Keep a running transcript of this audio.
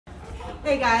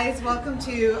Hey guys, welcome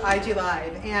to IG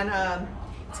Live, and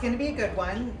it's going to be a good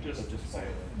one.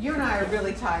 You and I are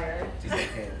really tired.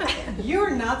 You're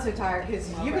not so tired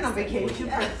because you've been on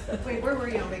vacation. Wait, where were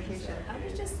you on vacation? I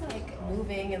was just like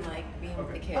moving and like being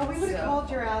with the kids. Oh, we would have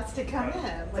called your ass to come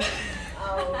in. Like,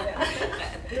 oh, yeah.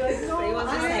 you're like, no,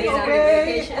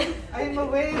 I'm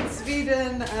away in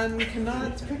Sweden and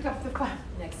cannot pick up the phone.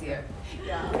 Next year.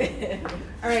 Yeah.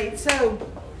 All right, so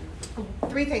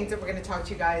 3 things that we're going to talk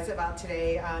to you guys about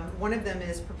today. One of them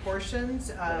is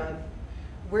proportions,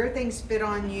 where things fit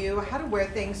on you, how to wear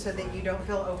things so that you don't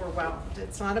feel overwhelmed.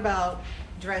 It's not about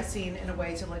dressing in a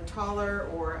way to look taller,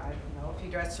 or I don't know, if you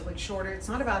dress to look shorter. It's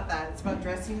not about that. It's about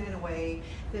dressing in a way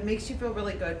that makes you feel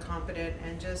really good, confident,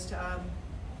 and just,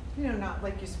 not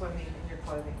like you're swimming in your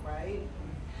clothing, right?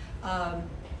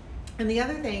 And the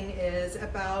other thing is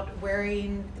about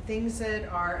wearing things that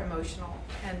are emotional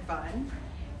and fun.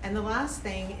 And the last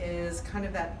thing is kind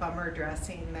of that bummer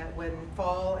dressing that when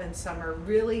fall and summer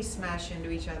really smash into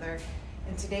each other.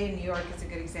 And today in New York is a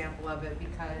good example of it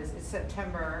because it's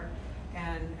September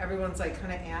and everyone's like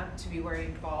kind of amped to be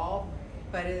wearing fall,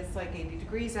 but it's like 80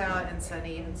 degrees out and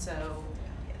sunny, and so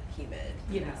humid.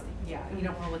 You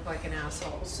don't want to look like an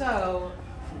asshole. So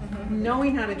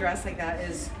knowing how to dress like that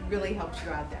really helps you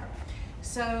out there.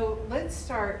 So let's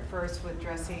start first with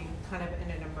dressing kind of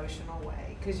in an emotional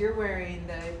way, because you're wearing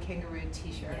the kangaroo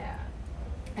t-shirt. Yeah.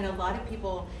 And a lot of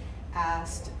people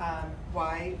asked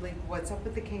why, like, what's up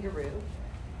with the kangaroo?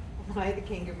 Why the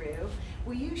kangaroo?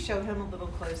 Will you show him a little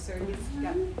closer?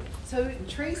 So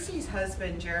Tracy's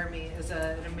husband, Jeremy, is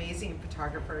an amazing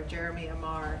photographer, Jeremy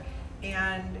Amar,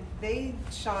 and they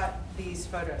shot these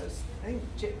photos. I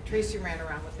think Tracy ran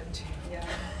around with him too. Yeah.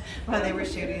 While they were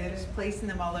shooting, they're just placing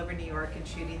them all over New York and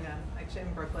shooting them, actually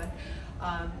in Brooklyn.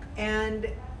 And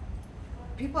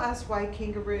people ask why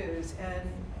kangaroos, and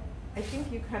I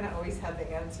think you kind of always have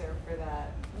the answer for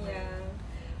that.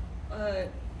 Yeah.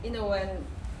 When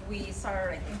we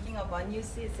start thinking about new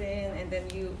season, and then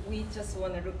we just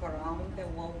want to look around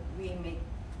and what we make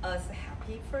us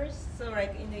happy first. So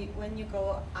when you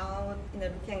go out,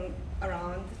 looking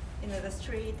around the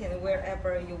street and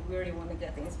wherever you really want to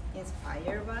get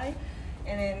inspired by,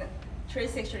 and then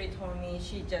Tracy actually told me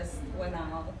she just went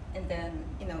out and then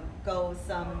go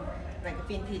some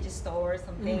vintage store or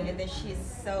something, and then she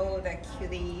saw that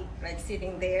cutie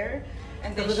sitting there,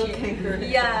 and then little kangaroo.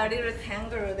 Yeah, a little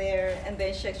kangaroo there, and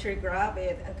then she actually grabbed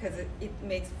it because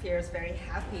it feels very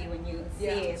happy when you see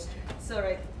it.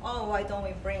 So why don't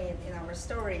we bring it in our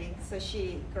story? So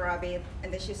she grabbed it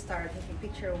and then she started taking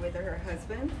picture with her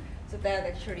husband. So that's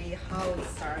actually how it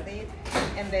started,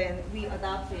 and then we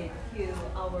adapted to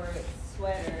our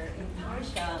sweater in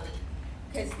Tarsha,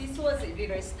 because this was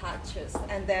little statues,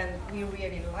 and then we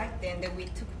really liked it, and then we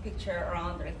took a picture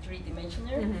around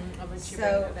 3-dimensional.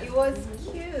 So it was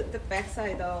cute, the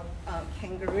backside of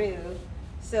kangaroo.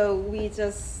 So we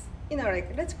just,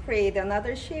 let's create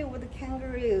another shape with the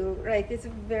kangaroo. It's a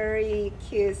very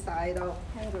cute side of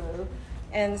kangaroo,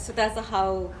 and so that's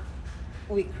how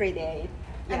we create.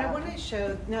 And I want to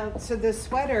show, now, so the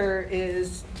sweater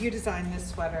is, you designed this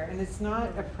sweater, and it's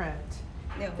not a print.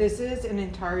 No. This is an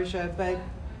intarsia, but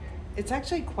it's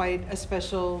actually quite a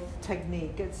special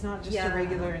technique. It's not just a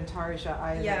regular intarsia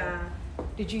either. Yeah.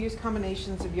 Did you use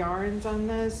combinations of yarns on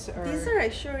this? Or? These are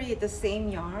actually the same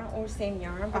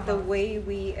yarn, but the way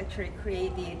we actually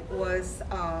created was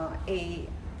a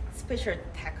special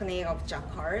technique of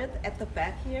jacquard at the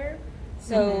back here.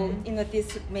 So,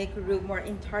 this make look more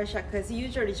intarsia, because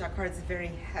usually jacquard is very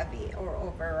heavy or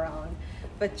over round,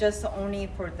 but just only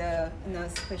for the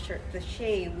special the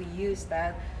shade we use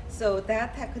that. So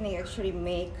that technique actually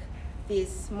make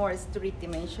this more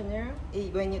 3-dimensional.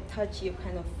 When you touch, you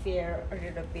kind of feel a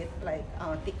little bit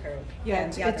thicker.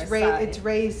 Yeah, it's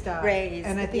raised up.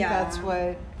 And I think that's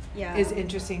what is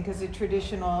interesting, because the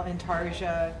traditional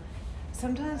intarsia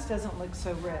sometimes doesn't look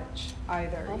so rich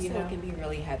either. Also, it can be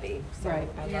really heavy. So I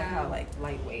love how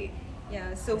lightweight.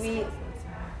 Yeah, so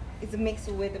it's mixed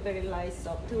with a very light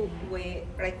soft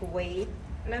weight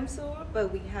lamsoul,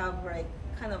 but we have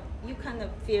you kind of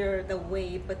feel the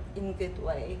weight, but in good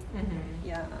way.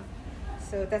 Yeah,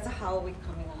 so that's how we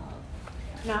coming out.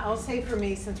 Now I'll say for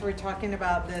me, since we're talking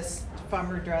about this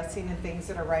bummer dressing and things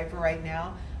that are right for right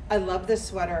now, I love this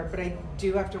sweater, but I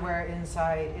do have to wear it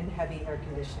inside in heavy air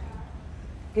conditioning.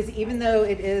 Because even though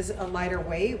it is a lighter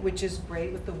weight, which is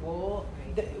great with the wool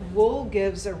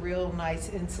gives a real nice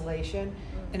insulation,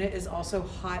 and it is also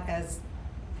hot as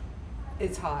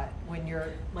it's hot when you're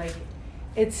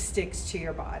it sticks to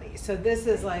your body. So this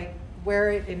is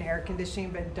wear it in air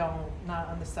conditioning, but not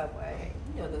on the subway.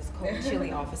 Those cold,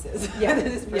 chilly offices. Yeah,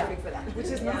 this is perfect for that. Which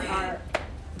is not our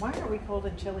Why are we cold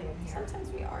and chilly in here?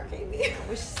 Sometimes we are, Katie.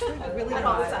 We're really Not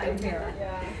all the hot in time. here.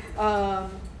 Yeah.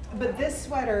 But this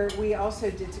sweater we also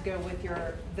did to go with the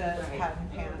Right.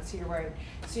 patent pants you're wearing.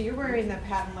 So you're wearing the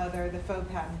patent leather, the faux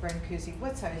patent brand koozie.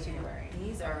 What size are you wearing?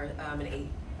 These are an 8.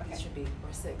 Okay. These should be,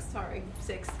 or 6. Sorry,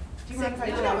 6. Do you mind if I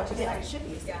No, check? no, Just yeah, like- it should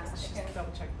be a 6. Yeah. Let's just Okay.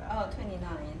 double check that. Oh, 29.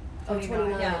 Oh,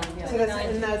 29. Yeah. Yeah. So that's-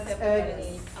 and that's,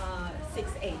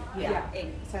 6'8". Yeah,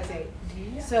 8. size 8.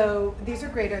 Yeah. So these are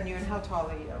great on you. And how tall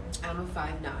are you? I'm a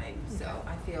 5'9", so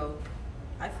Okay.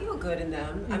 I feel good in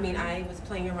them. I mean, Mhm. I was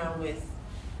playing around with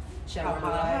should I How wear a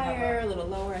little high, how higher, low? a little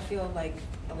lower. I feel like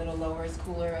a little lower is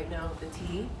cooler right now with the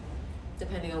tee,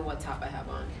 depending on what top I have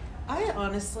on.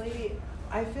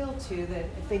 I feel too that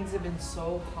things have been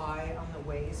so high on the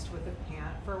waist with the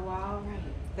pant for a while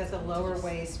that the lower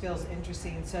waist feels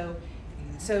interesting. So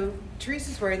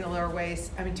Teresa's wearing the lower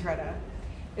waist. I mean, Toretta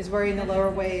is wearing the lower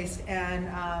waist, and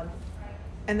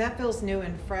that feels new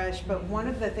and fresh. But one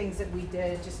of the things that we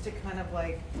did just to kind of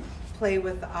like play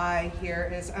with the eye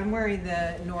here is I'm wearing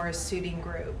the Norris suiting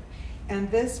group. And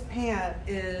this pant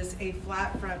is a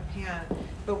flat front pant,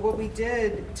 but what we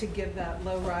did to give that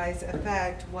low rise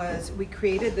effect was we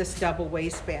created this double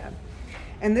waistband.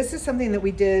 And this is something that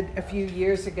we did a few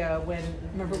years ago when,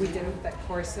 remember we did it with that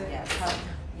corset? Yes. How-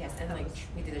 Yes, and like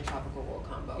we did a tropical wool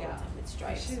combo Yeah. with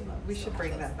stripes. We should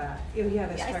bring that back. Oh, yeah,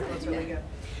 the Yeah, I stripe said was it, really yeah.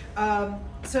 good.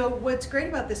 So what's great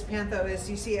about this pant though is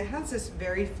you see it has this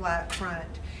very flat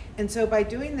front. And so by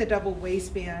doing the double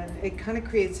waistband, it kind of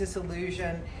creates this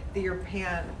illusion that your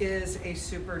pant is a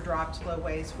super dropped low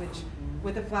waist, which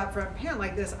with a flat front pant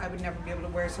like this, I would never be able to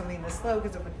wear something this low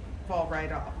because it would fall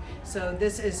right off. So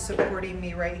this is supporting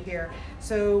me right here.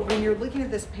 So when you're looking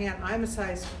at this pant, I'm a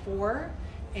size 4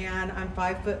 and I'm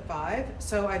 5'5",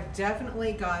 so I've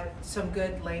definitely got some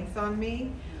good length on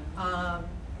me. And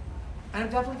I've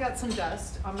definitely got some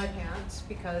dust on my pants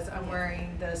because I'm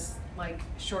wearing this like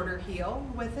shorter heel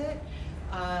with it.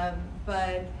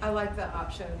 But I like the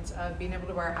options of being able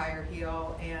to wear a higher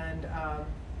heel and,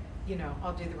 you know,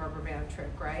 I'll do the rubber band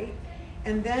trick, right?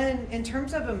 And then in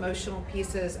terms of emotional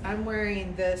pieces, I'm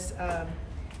wearing this,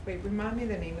 wait, remind me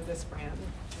the name of this brand.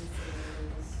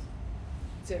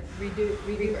 Is it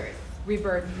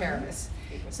Rebirth Paris.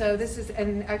 So this is,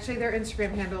 and actually their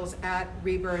Instagram handle is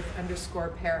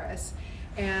 @rebirth_Paris.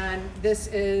 And this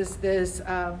is this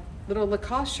little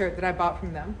Lacoste shirt that I bought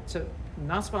from them. So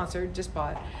not sponsored, just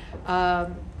bought.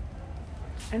 And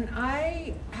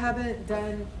I haven't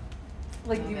done,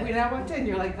 like when I walked in,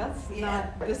 you're like, that's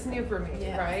not this new for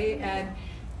me, right? And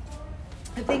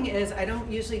the thing is, I don't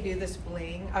usually do this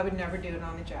bling. I would never do it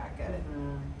on a jacket.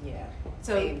 Yeah.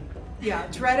 So, yeah,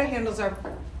 Toretta handles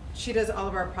she does all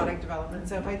of our product development.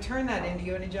 So if I turn that into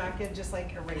you in a jacket, just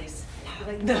like erase. You're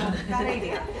like, no, bad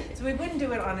idea. So we wouldn't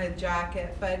do it on a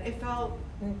jacket, but it felt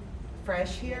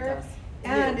fresh here. It does.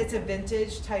 And it's a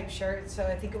vintage type shirt, so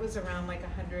I think it was around like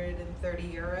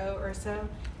 €130 or so.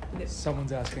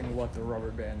 Someone's asking what the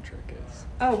rubber band trick is.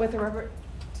 Oh, with the rubber.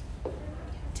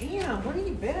 Damn, where have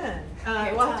you been?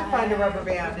 We'll have to find a rubber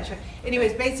band. And show.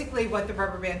 Anyways, basically what the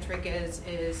rubber band trick is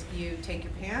you take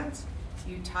your pants,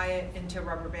 you tie it into a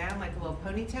rubber band like a little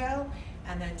ponytail,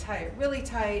 and then tie it really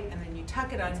tight, and then you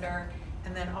tuck it under,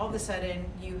 and then all of a sudden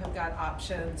you have got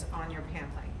options on your pant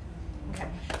length. Okay,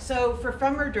 so for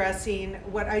summer dressing,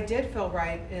 what I did feel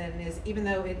right in is even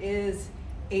though it is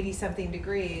 80-something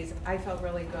degrees, I felt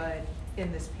really good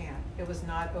in this pant. It was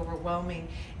not overwhelming.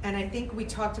 And I think we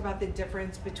talked about the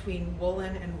difference between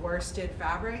woolen and worsted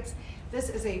fabrics. This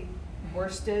is a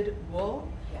worsted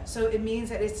wool, so it means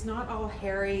that it's not all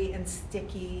hairy and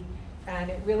sticky, and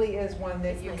it really is one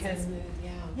that you can,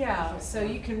 yeah, so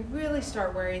you can really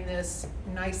start wearing this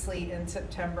nicely in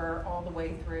September all the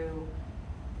way through.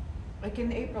 Like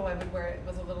in April, I would wear it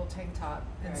with a little tank top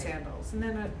and sandals, and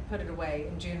then I'd put it away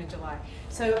in June and July.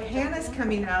 So Hannah's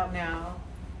coming out now,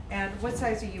 and what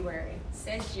size are you wearing?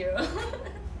 Thank you.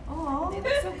 Oh, They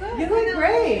look so good. you look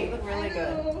great. You look really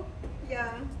good.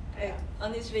 Yeah.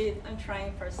 Honestly, I'm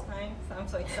trying first time, so I'm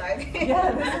so excited.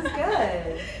 Yeah, this is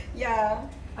good. Yeah.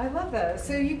 I love those.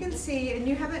 So you can see, and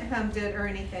you haven't hemmed it or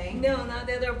anything. No, not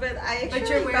the other, but I But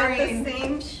actually you're got wearing- the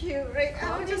same shoe right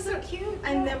now. Oh, just so cute.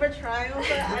 I never tried,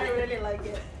 but I really like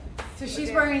it. So she's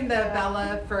Okay. wearing the Yeah.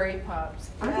 Bella furry pumps.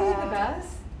 Aren't they Yeah. the best?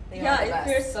 They Yeah, are the it best.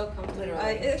 feels so comfortable.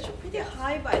 Literally. It's actually pretty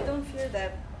high, but I don't feel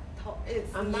that tall.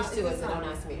 I'm used to it, so don't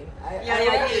ask me.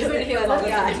 Yeah, I've been here a Look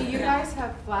long at- time. Do you guys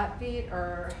have flat feet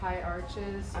or high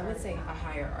arches? I would say a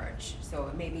higher arch, so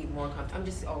it may be more comfortable. I'm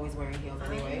just always wearing heels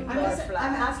anyway. I'm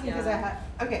asking because I have,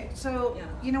 okay, so, Yeah.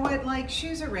 you know what, like,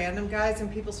 shoes are random, guys,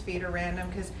 and people's feet are random,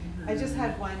 because I just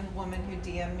had one woman who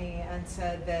DM'd me and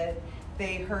said that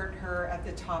they hurt her at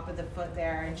the top of the foot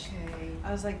there, and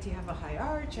I was like, do you have a high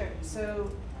arch?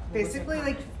 So basically,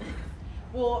 like,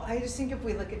 well, I just think if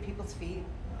we look at people's feet,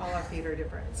 all our feet are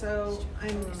different. So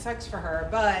it sucks for her,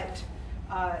 but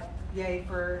yay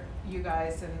for you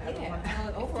guys and everyone.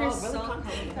 Overall, really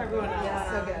comfortable. Everyone else,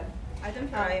 so good. I don't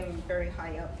think I'm very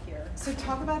high up here. So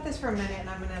talk about this for a minute, and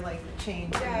I'm gonna like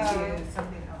change into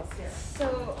something else here.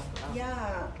 So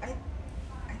yeah,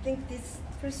 I think this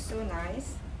feels so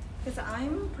nice because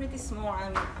I'm pretty small.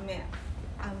 I'm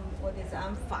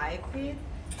 5 feet.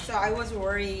 So I was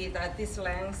worried that this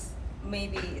length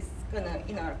maybe is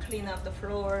gonna clean up the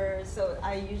floor. So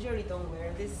I usually don't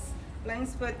wear this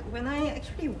length, but when I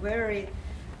actually wear it,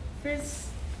 feels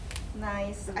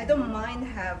nice. I don't mind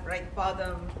have like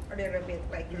bottom a little bit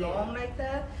like long like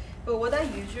that. But what I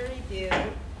usually do,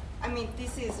 I mean,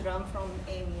 this is run from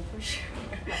Amy for sure.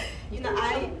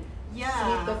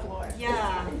 Sweep the floor.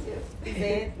 Yeah. Is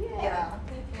it? Yeah.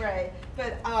 Right.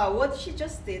 But what she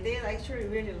just did, I actually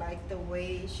really like the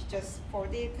way she just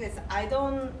folded because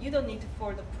you don't need to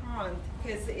fold the front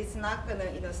because it's not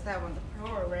gonna stab on the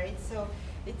floor, right? So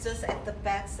it's just at the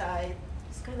back side.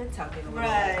 Just kind of tuck it away.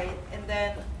 Right, and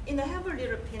then have a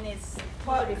little pin is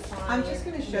totally fine. I'm just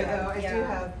going to show though, I do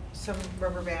have some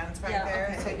rubber bands back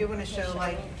there, so I do want to show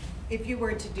like, if you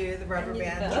were to do the rubber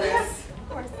band trick. Of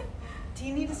course. Do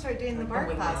you need to start doing the bar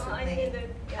class with I me? need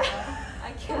it,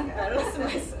 I can't balance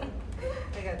myself.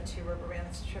 I got 2 rubber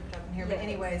bands tripped up in here, but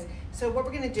anyways, so what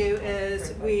we're going to do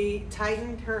is we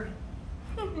tightened her.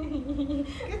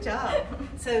 Good job.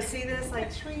 So see this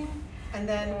like swing, and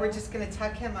then we're just going to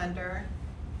tuck him under.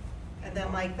 And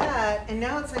then like that, and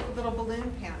now it's like a little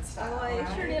balloon pants style. Oh, I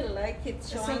actually like it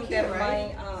showing cute, them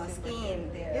right? my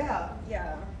skin there. Yeah.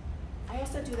 Yeah. I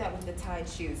also do that with the tied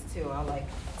shoes too. I'll like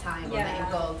tie them on the Yeah.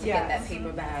 ankle to get that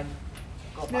paper bag.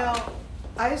 Go by. Now,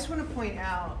 I just want to point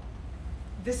out,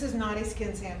 this is not a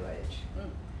skin sandwich.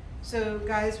 So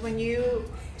guys, when you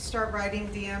start writing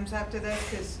DMs after this,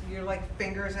 because you're like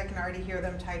fingers, I can already hear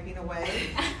them typing away.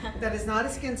 That is not a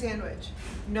skin sandwich.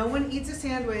 No one eats a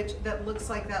sandwich that looks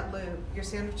like that loop. Your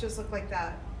sandwiches look like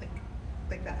that,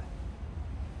 like that.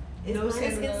 It's No not a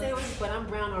skin sandwich. sandwich, but I'm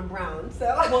brown on brown, so.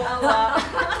 I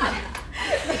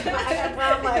got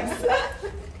brown legs.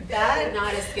 That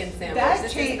not a skin sandwich. That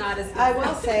This change, is not a skin I will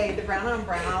sandwich. say the brown on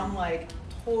brown, like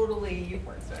totally.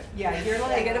 Yeah, you're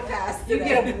like I get a pass You today.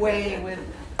 get away with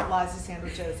lots of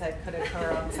sandwiches that could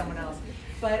occur on someone else.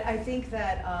 But I think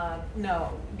that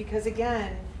no, because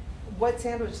again, what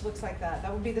sandwich looks like that?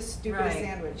 That would be the stupidest Right.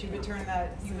 sandwich. You would turn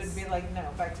that. You would be like, no,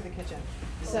 back to the kitchen.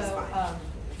 This So, is fine. all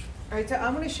right. So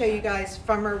I'm going to show you guys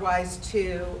fummer wise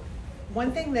too.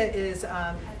 One thing that is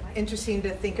interesting to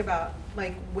think about,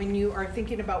 like when you are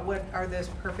thinking about what are those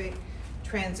perfect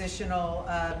transitional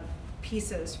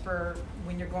pieces for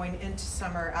when you're going into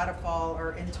summer, out of fall,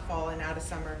 or into fall and out of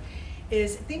summer,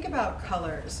 is think about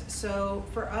colors. So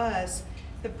for us,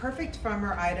 the perfect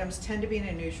fummer items tend to be in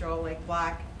a neutral, like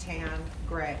black, tan,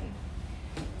 gray.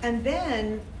 And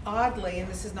then oddly, and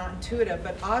this is not intuitive,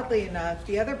 but oddly enough,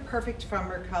 the other perfect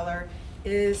fummer color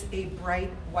is a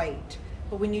bright white.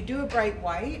 But when you do a bright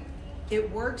white, it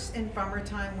works in fummer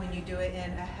time when you do it in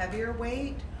a heavier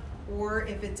weight, or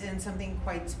if it's in something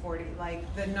quite sporty, like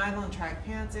the nylon track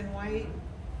pants in white,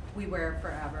 we wear it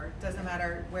forever. Doesn't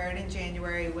matter, wear it in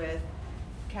January with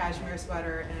cashmere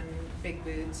sweater and big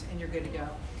boots and you're good to go.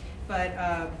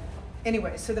 But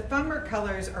anyway, so the fummer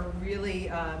colors are really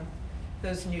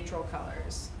those neutral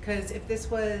colors. Because if it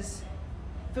was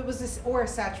this, or a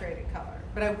saturated color,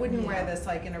 but I wouldn't wear this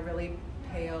like in a really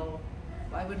pale,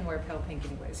 I wouldn't wear pale pink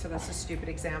anyway, so that's a stupid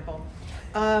example.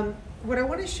 What I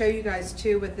want to show you guys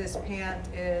too with this pant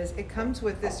is it comes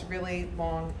with this really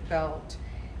long belt.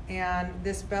 And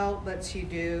this belt lets you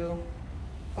do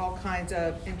all kinds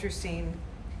of interesting,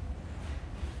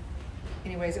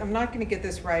 anyways, I'm not going to get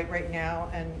this right now,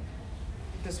 and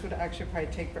this would actually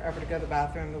probably take forever to go to the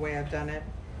bathroom the way I've done it.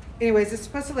 Anyways, it's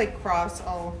supposed to like cross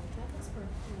all.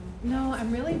 No, I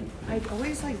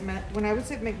always like, when I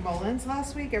was at McMullen's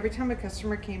last week, every time a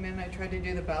customer came in, I tried to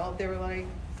do the belt, they were like,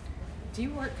 do you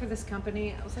work for this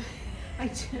company? I was like, I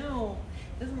do.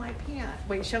 This is my pant.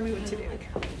 Wait, show me what to do.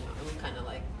 I'm kind of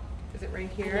like, Is it right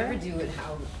I here? never do it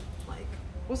how, like.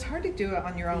 Well, it's hard to do it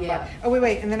on your own. Yeah. Oh,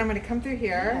 wait, and then I'm going to come through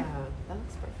here. Yeah, that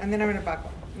looks perfect. And then I'm gonna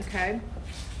buckle, okay?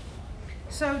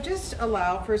 So just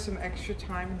allow for some extra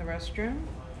time in the restroom.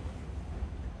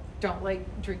 Don't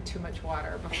like drink too much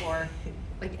water before,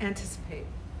 like anticipate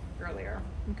earlier,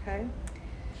 okay?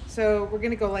 So we're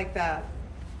gonna go like that.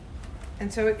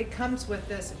 And so it comes with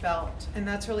this belt, and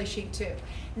that's really chic too.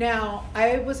 Now,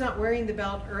 I was not wearing the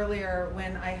belt earlier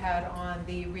when I had on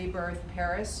the Rebirth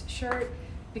Paris shirt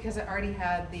because I already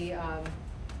had the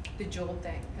jewel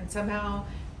thing. And somehow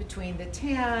between the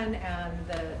tan and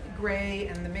the gray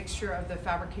and the mixture of the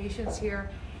fabrications here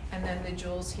and then the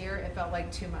jewels here, it felt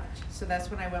like too much. So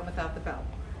that's when I went without the belt.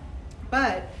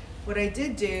 But what I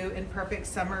did do in perfect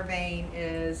summer vein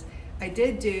is I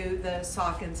did do the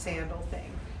sock and sandal thing.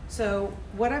 So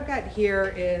what I've got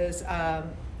here is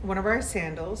one of our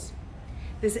sandals.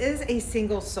 This is a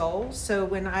single sole. So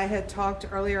when I had talked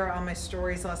earlier on my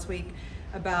stories last week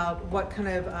about what kind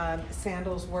of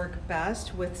sandals work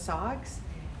best with socks,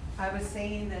 I was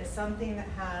saying that something that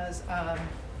has,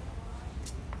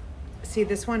 see,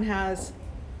 this one has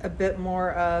a bit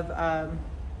more of,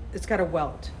 it's got a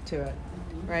welt to it,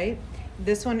 right?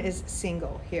 This one is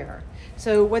single here.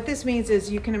 So what this means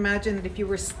is you can imagine that if you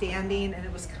were standing and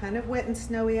it was kind of wet and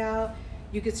snowy out,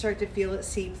 you could start to feel it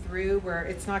seep through, where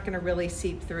it's not going to really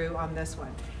seep through on this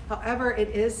one. However, it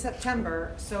is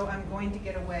September, so I'm going to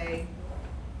get away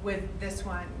with this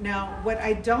one. Now, what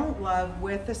I don't love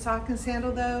with the sock and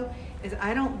sandal though, is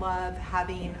I don't love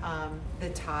having the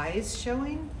ties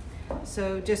showing.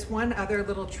 So just one other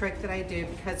little trick that I do,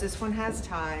 because this one has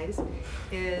ties,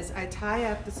 is I tie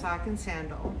up the sock and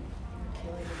sandal. You're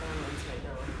killing the balance right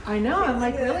now. I know, I'm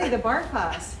like really the bar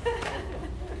class.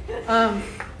 I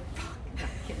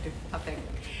can't do nothing.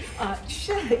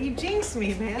 Shit, you jinxed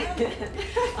me,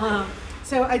 man.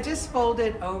 So I just fold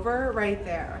it over right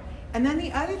there. And then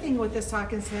the other thing with the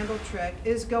sock and sandal trick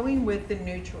is going with the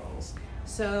neutrals.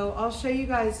 So I'll show you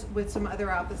guys with some other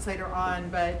outfits later on,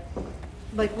 but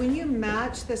like when you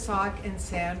match the sock and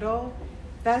sandal,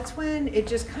 that's when it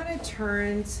just kind of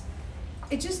turns,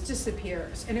 it just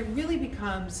disappears and it really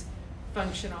becomes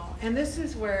functional. And this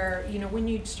is where, you know, when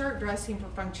you start dressing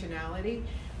for functionality,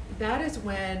 that is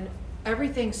when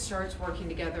everything starts working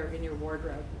together in your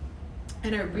wardrobe.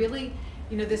 And I really,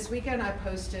 you know, this weekend I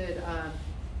posted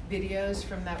videos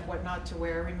from that What Not to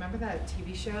Wear. Remember that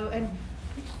TV show? And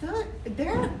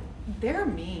they're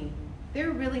mean.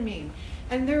 They're really mean.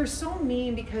 And they're so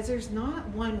mean because there's not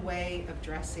one way of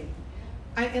dressing.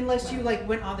 Unless you like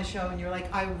went on the show and you're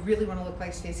like, I really want to look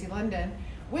like Stacey London,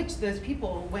 which those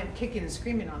people went kicking and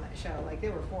screaming on that show. Like they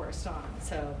were forced on.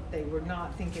 So they were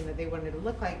not thinking that they wanted to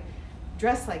look like,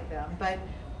 dress like them. But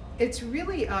it's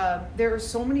really, there are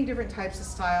so many different types of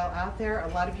style out there. A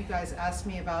lot of you guys asked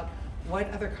me about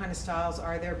what other kind of styles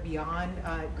are there beyond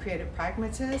creative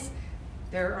pragmatists.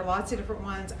 There are lots of different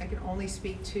ones. I can only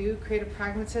speak to creative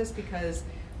pragmatists because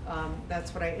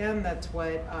that's what I am. That's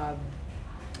what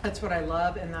I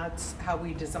love, and that's how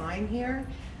we design here.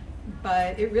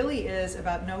 But it really is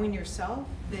about knowing yourself.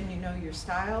 Then you know your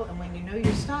style, and when you know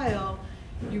your style,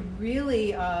 you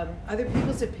really other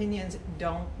people's opinions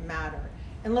don't matter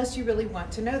unless you really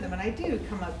want to know them. And I do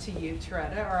come up to you,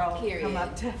 Toretta, or I'll come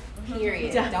up to.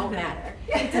 Period. Don't matter.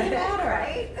 It doesn't matter,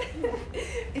 right?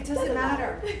 It doesn't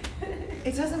matter.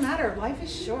 It doesn't matter. Life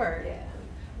is short.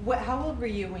 Yeah. How old were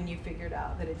you when you figured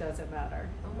out that it doesn't matter?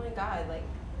 Oh my God, like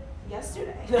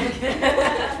yesterday.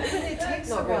 It takes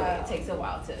a really, while. it takes a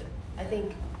while to. I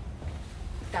think,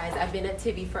 guys, I've been at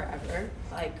Tibi forever.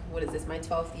 Like, what is this? My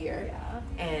 12th year. Yeah.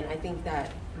 And I think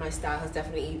that my style has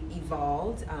definitely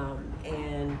evolved.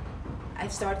 And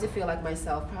I've started to feel like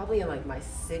myself probably in like my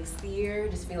 6th year,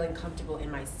 just feeling comfortable in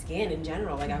my skin in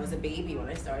general. Like I was a baby when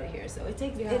I started here. So it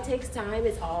takes time.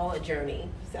 It's all a journey.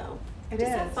 So just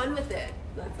have fun with it.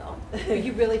 That's all. But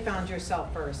you really found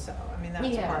yourself first, so I mean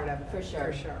that's part of it. For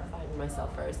sure. Finding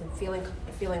myself first and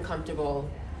feeling comfortable,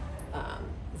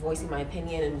 voicing my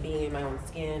opinion and being in my own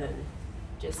skin and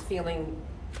just feeling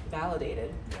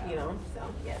validated. You know. So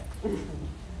yeah.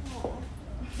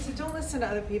 So don't listen to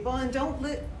other people, and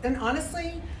and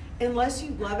honestly, unless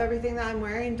you love everything that I'm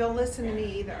wearing, don't listen to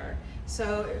me either.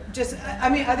 So just, I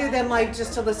mean, other than like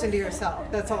just to listen to yourself.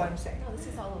 That's all I'm saying. No, this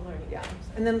is all a learning. Yeah.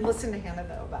 And then listen to Hannah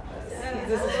though about this.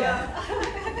 This is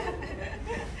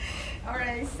All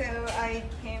right, so I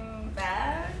came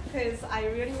back because I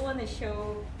really want to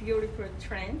show beautiful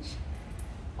trench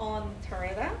on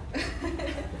Toretta.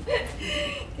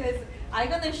 Because I'm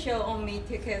gonna show on me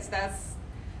too, because that's,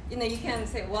 you know, you can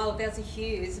say, wow, that's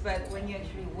huge, but when you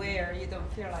actually wear, you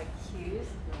don't feel like huge.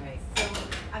 Right. So,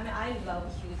 I mean, I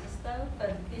love huge stuff,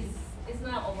 but this is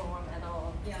not overwhelmed at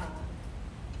all. Yeah.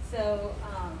 So,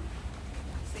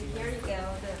 so here you go.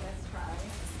 Let's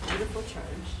try. Beautiful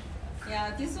trench.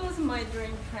 Yeah, this was my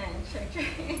dream trench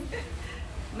actually.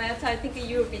 Matt, I think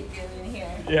you'll be good in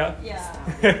here. Yeah.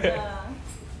 Yeah.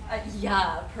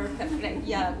 Yeah, perfect. Like,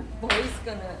 yeah, boy's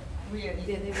gonna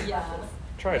really. Yeah.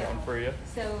 Try it on for you.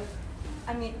 So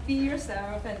I mean, be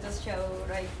yourself and just show,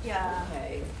 like, yeah.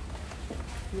 Okay.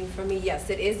 I mean, for me, yes,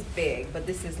 it is big, but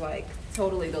this is like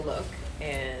totally the look.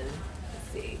 And let's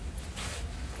see,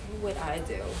 what would I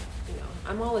do? You know,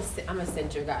 I'm a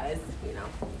cincher, guys. You know,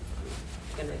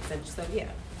 I'm gonna cinch. So yeah,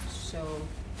 show.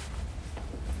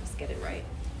 Let's get it right.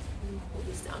 Hold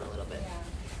this down a little bit.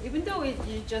 Yeah. Even though you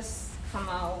just come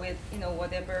out with, you know,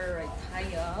 whatever like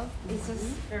tie up, it's just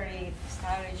very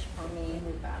stylish for me.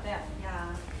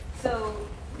 Yeah. So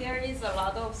there is a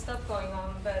lot of stuff going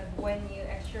on, but when you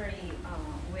actually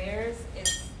wears,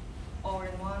 it's all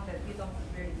in one, that you don't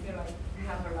really feel like you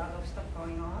have a lot of stuff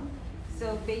going on.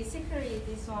 So basically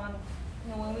this one, you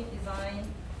know, when we design,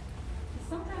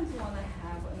 sometimes you want to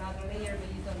have another layer, but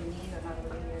you don't need another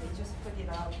layer. You just put it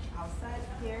outside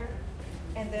here,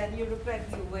 and then you look like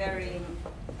you're wearing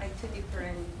like two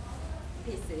different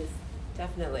pieces.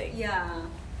 Definitely. Yeah,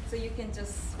 so you can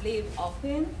just leave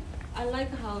open. I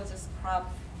like how just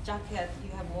crop jacket,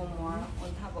 you have one more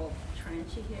on top of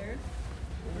trench here.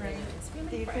 Right. It's Do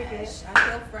really you feel fresh. it? I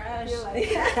feel fresh. Feel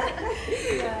like-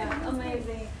 yeah,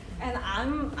 amazing. And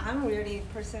I'm really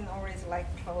person always like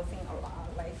clothing a lot,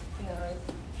 like, you know, like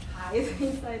hide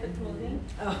inside the clothing.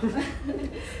 Oh.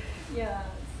 Yeah,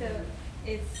 so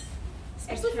it's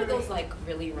Especially for those like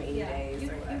really rainy yeah, days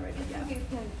or whatever. You Yeah. can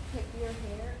take your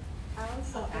hair out,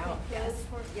 so Oh, you can out, feel yes. it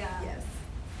for, yeah. Yes,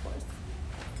 of course.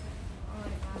 Oh my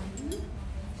God. Thank you.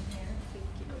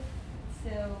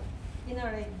 So, you know,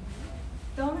 like,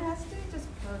 don't hesitate, just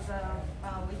close up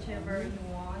whichever you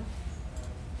want.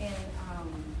 And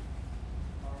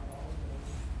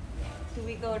do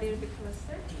we go a little bit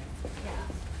closer? Yeah.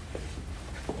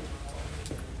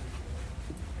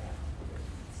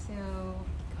 So,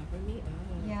 Cover me up.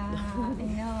 yeah, I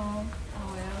know.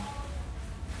 Oh well.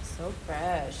 So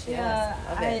fresh. Yeah, Yes.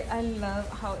 Love it. I love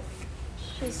how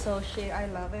she's so chic. I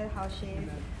love it how she.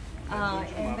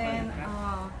 And then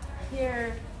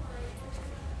here,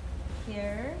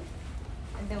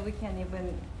 and then we can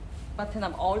even button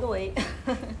up all the way.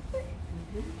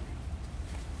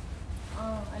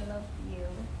 Oh, I love you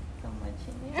so much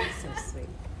in here. So sweet.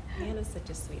 Hannah's such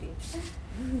a sweetie.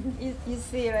 You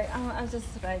see, like I'm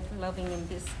just like loving in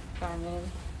this garment.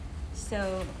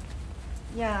 So,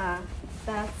 yeah,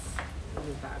 that's.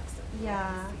 Blue box.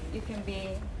 Yeah, you can be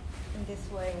in this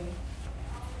way.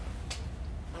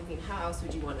 I mean, how else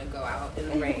would you want to go out in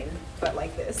the rain but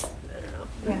like this? I don't know.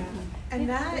 Yeah, and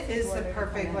that This is is the what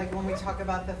perfect, kinda- like when we talk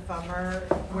about the Fummer,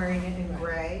 wearing it in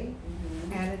gray,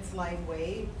 and it's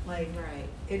lightweight, like, Right.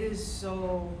 it is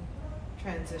so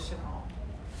transitional.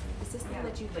 Is this Yeah. thing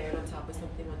that you layered on top of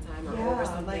something one time or Yeah, over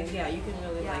something? like- Yeah, you can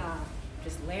really like Yeah.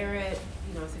 just layer it.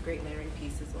 You know, it's a great layering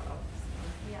piece as well.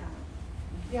 Yeah.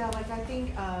 Yeah, like I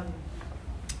think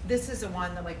this is the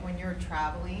one that like when you're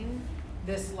traveling,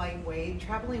 this lightweight,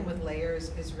 traveling with layers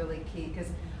is really key, because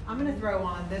I'm gonna throw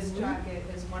on this jacket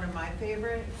is one of my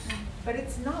favorites, but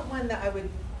it's not one that I would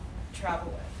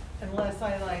travel with unless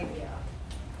I like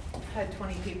had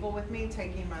 20 people with me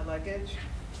taking my luggage,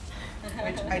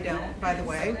 which I don't, by the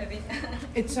way. So heavy.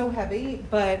 It's so heavy,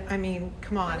 but I mean,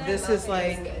 come on, But I this love is it. like,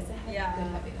 It's good. It's a heavy, Yeah. good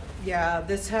heavy though. yeah,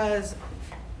 this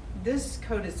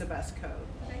coat is the best coat.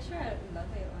 Actually, I love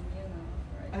it on you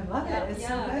now. I Right? love Yeah, it. It's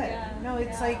so yeah, good. yeah, No,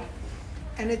 it's yeah. like,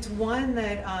 and it's one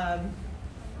that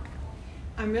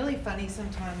I'm really funny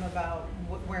sometime about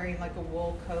wearing like a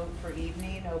wool coat for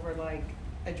evening over like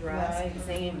a dress. Right,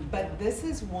 same. But this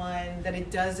is one that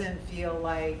it doesn't feel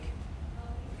like,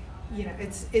 you know,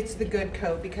 it's the good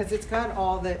coat, because it's got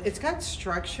it's got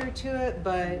structure to it,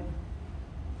 but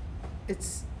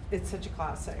it's such a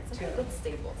classic It's too. like a good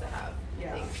staple to have.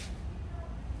 Yeah. I think.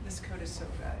 This coat is so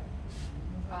good.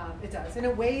 It does, and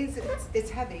it weighs. It's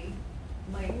heavy.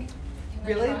 Like Can I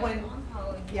really try when it on?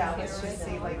 How it yeah, feels let's just right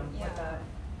see now? like Yeah. what that.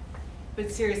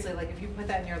 But seriously, like if you put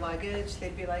that in your luggage,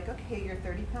 they'd be like, okay, you're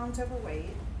 30 pounds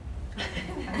overweight.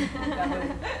 That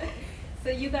would- So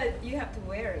you have to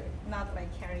wear it, not like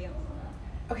carry on.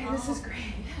 okay, this is Oh.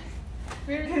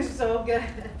 great. It's so good.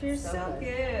 Feels So so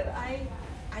good. good.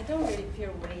 I don't really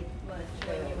feel weight much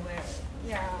when you wear it.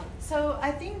 Yeah. So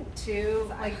I think too,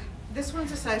 like this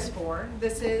one's a size 4.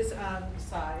 This is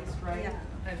sized, right? Yeah.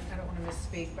 I don't want to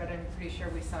misspeak, but I'm pretty sure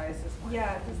we sized this one.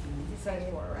 Yeah, This size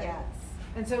 4, right? Yes.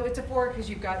 And so it's a 4 because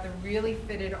you've got the really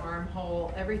fitted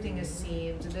armhole, everything is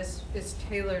seamed, this is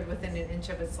tailored within an inch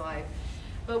of its life.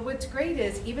 But what's great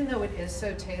is, even though it is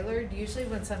so tailored, usually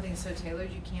when something's so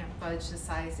tailored, you can't fudge the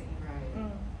sizing. Right.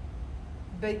 Mm.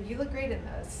 But you look great in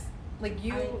this. Like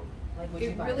you, Like, would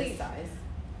it you buy really- this size?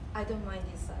 I don't mind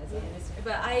this size, honestly.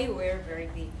 But I wear very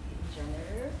big in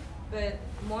general. But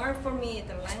more for me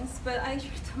the length, but I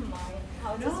actually don't mind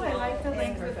how this No, I like the will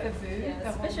length end. with the boot. Yeah,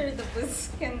 the whole- especially the boots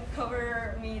can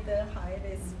cover me the height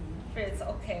is it's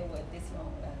okay with this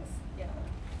long length.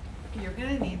 Yeah. You're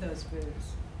gonna need those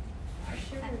boots. For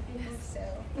sure. I think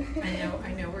so.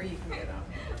 I know where you can get them.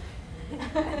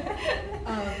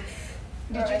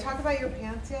 Did you Alright. talk about your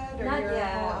pants yet, or Not your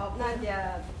yet. whole outfit? Not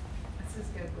yet. This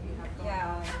is good. What you have going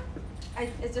Yeah. on.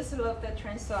 I just love the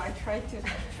trend, so I try to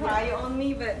try on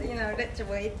me, but let's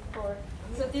wait for.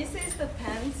 So this is the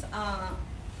pants.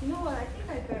 You know what? I think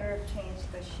I better change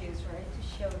the shoes, right, to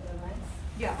show the length.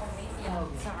 Yeah. For me. Yeah. Oh,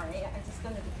 yeah. Sorry, I'm just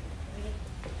gonna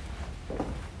read.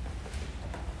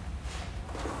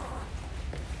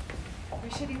 We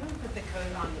should even put the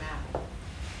coat on Matt.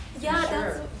 Yeah, Sure.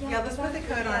 that's Yeah, let's put the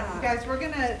coat on. yeah. You guys,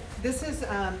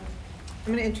 I'm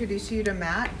gonna introduce you to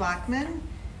Matt Blackman,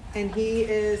 and he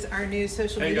is our new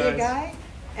social Hey, media guys. guy.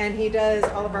 And he does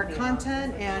all of our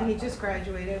content, and he just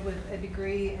graduated with a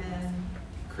degree in,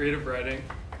 Creative writing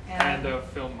And- and a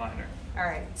film minor. all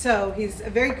right, so he's a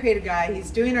very creative guy.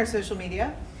 He's doing our social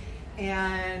media,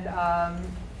 and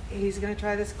he's gonna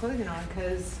try this clothing on,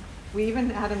 because we even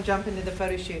had him jump into the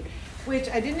photo shoot, which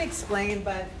I didn't explain,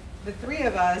 but the three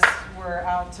of us were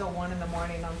out till 1 in the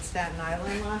morning on Staten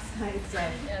Island last night, so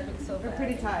Yeah, it looks so we're bad.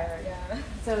 pretty tired. Yeah.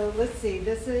 So let's see,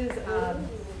 this is,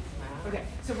 okay,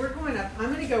 so we're going up,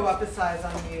 I'm gonna go up a size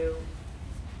on you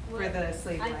for the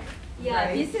sleeve length. Yeah,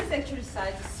 right? this is actually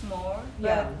size small, but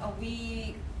Yeah.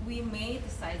 we made the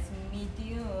size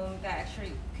medium that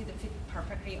actually could fit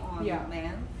perfectly on Yeah.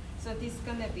 man. So this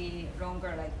gonna be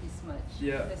longer like this much.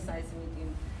 Yeah. The size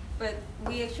medium. But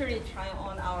we actually try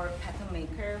on our pattern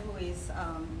maker who is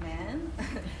man.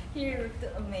 He looked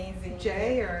amazing.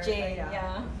 Jay or- Jay? yeah.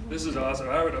 Yeah. This is awesome.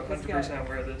 I would This guy. 100%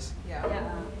 wear this. Yeah. Yeah.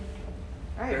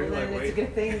 All right, Very well then it's a lightweight.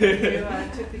 good thing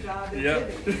that you took the job at Yeah.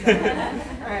 Tibi. So,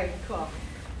 all right, cool.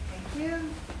 Thank you.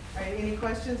 All right, any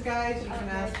questions, guys? You can Okay,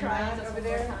 ask try Matt just over one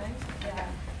more there. time. Yeah.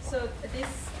 So this,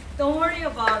 don't worry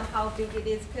about how big it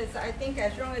is, because I think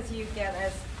as long as you get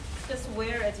just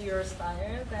wear as your style,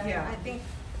 then Yeah. I think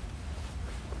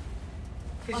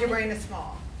Because you're wearing a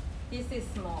small. this is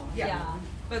small. Yeah. Yeah.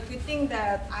 But good thing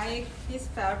that this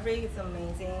fabric is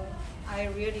amazing. I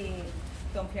really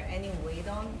don't feel any weight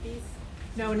on this.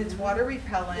 No, and it's water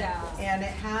repellent, Yeah. and it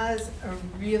has a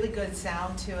really good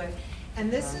sound to it. And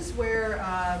this is where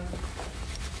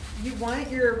you want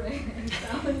your.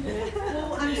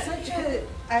 Well,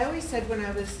 I always said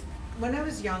when I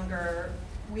was younger,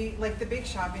 we like the big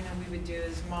shopping that we would do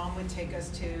is Mom would take us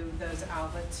to those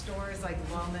outlet stores like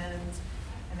Loman's,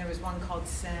 and there was one called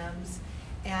Sims.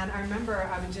 And I remember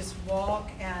I would just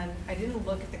walk, and I didn't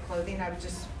look at the clothing, I would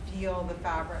just feel the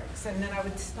fabrics. And then I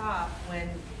would stop when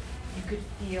you could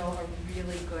feel a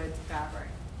really good fabric.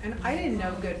 And I didn't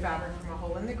know good fabric from a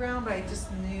hole in the ground, but I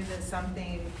just knew that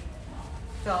something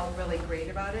felt really great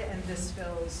about it, and this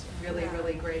feels really,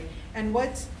 really great. And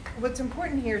what's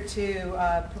important here too,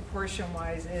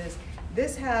 proportion-wise, is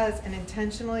this has an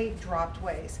intentionally dropped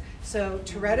waist. So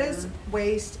Toretta's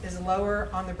waist is lower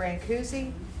on the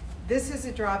Brancusi. This is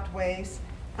a dropped waist.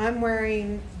 I'm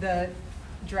wearing the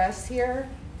dress here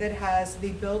that has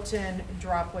the built-in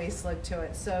drop waist look to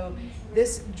it. So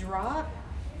this drop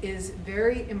is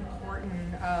very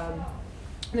important.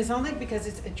 And it's not like because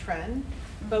it's a trend,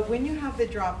 but when you have the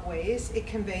drop waist, it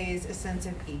conveys a sense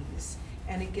of ease.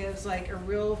 And it gives like a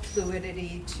real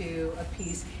fluidity to a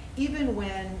piece. Even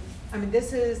when, I mean,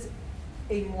 this is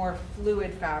a more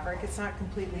fluid fabric. It's not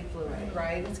completely fluid,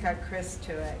 right? It's got crisp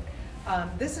to it.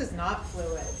 This is not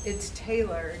fluid, it's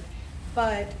tailored.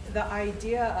 But the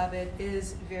idea of it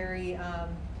is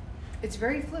it's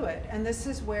very fluid. And this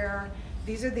is where,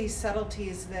 these are these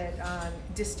subtleties that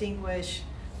distinguish,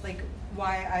 like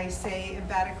why I say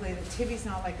emphatically that Tibi's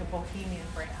not like a bohemian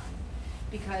brand.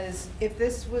 Because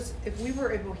if we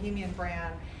were a bohemian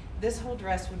brand, this whole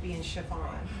dress would be in chiffon.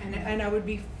 And I would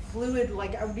be fluid,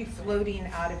 like I would be floating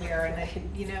out of here,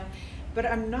 and but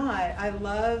I'm not. I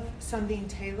love something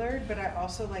tailored, but I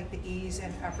also like the ease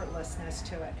and effortlessness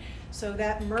to it. So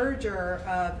that merger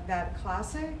of that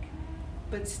classic,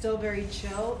 but still very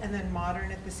chill, and then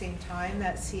modern at the same time,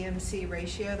 that CMC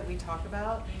ratio that we talk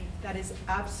about, that is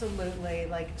absolutely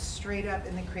like straight up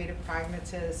in the creative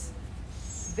pragmatist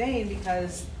vein,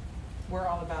 because we're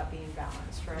all about being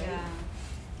balanced, right? Yeah.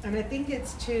 And I think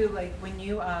it's too, like when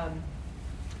you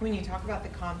talk about the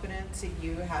confidence that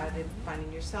you had in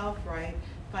finding yourself, right?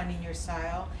 Finding your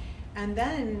style. And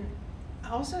then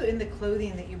also in the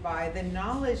clothing that you buy, the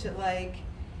knowledge that like,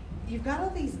 you've got all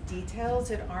these details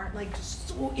that aren't like just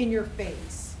so in your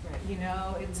face,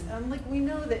 Right. It's like, we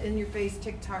know that in your face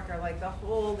TikTok are like the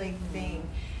whole like thing.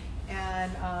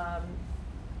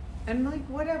 and like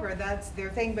whatever, that's their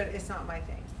thing, but it's not my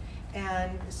thing.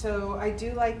 And so I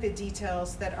do like the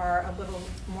details that are a little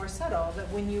more subtle, that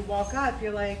when you walk up,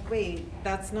 you're like, wait,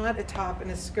 that's not a top and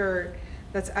a skirt,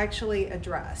 that's actually a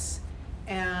dress.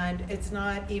 And it's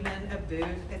not even a boot,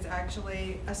 it's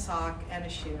actually a sock and a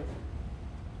shoe.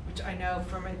 Which I know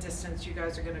from a distance you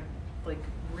guys are gonna like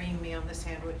ream me on the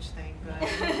sandwich thing, but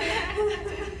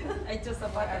I just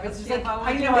about I was just yeah,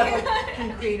 like, I know I've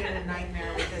like, created a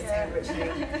nightmare with this sandwich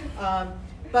thing.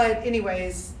 But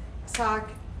anyways, sock,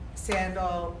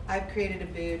 sandal, I've created a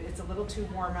boot. It's a little too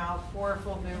warm out for a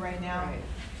full boot right now, Right.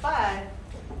 but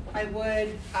I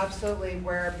would absolutely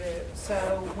wear a boot. So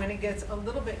when it gets a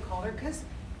little bit colder, because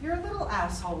you're a little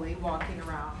assholey walking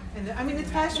around. And I mean,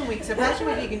 it's Fashion Week, so Fashion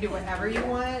Week you can do whatever you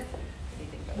want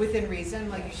within reason,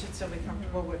 like you should still be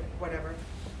comfortable with whatever.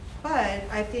 But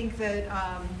I think that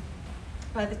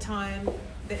by the time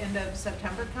the end of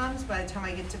September comes, by the time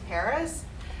I get to Paris,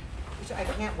 which I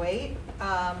can't wait,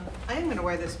 I am gonna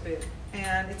wear this boot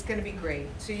and it's gonna be great.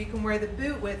 So you can wear the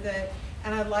boot with it,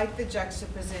 and I like the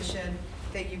juxtaposition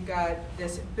that you've got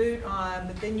this boot on,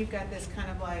 but then you've got this kind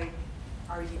of like,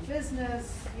 are you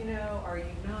business, you know, are you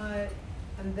not?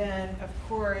 And then of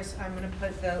course, I'm gonna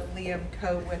put the Liam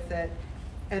coat with it.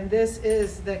 And this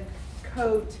is the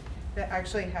coat that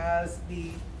actually has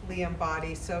the Liam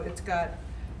body. So it's got,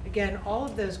 again, all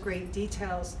of those great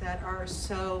details that are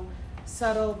so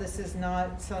subtle. This is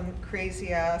not some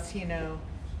crazy ass, you know,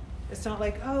 it's not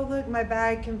like, oh, look, my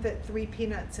bag can fit 3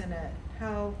 peanuts in it.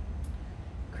 How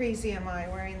crazy am I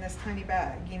wearing this tiny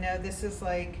bag? You know, this is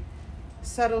like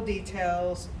subtle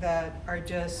details that are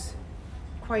just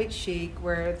quite chic,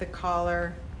 where the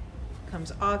collar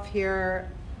comes off here,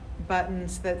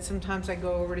 buttons that sometimes I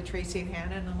go over to Tracy and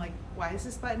Hannah and I'm like, why is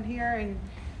this button here? And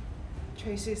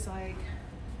Tracy's like,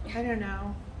 I don't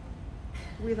know,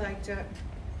 we liked it.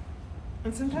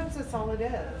 And sometimes that's all it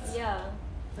is. Yeah.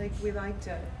 Like, we liked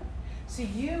it. So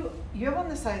you have on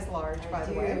the size large, by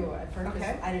the way. At first,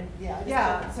 Okay. I didn't. Yeah.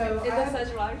 Yeah, so Is I that have-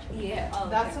 such large? Yeah. Oh,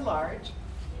 that's a okay. large.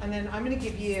 And then I'm gonna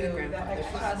give you the the grandfather.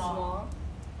 extra Extra small. small.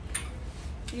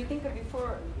 Do you think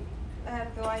before,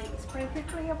 do I explain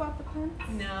quickly about the pants?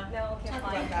 No. No, okay, Talk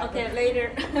fine. about that Okay, real-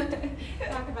 later.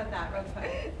 Talk about that real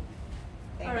quick.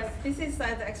 All right, this is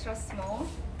size extra small.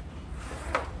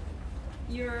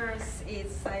 Yours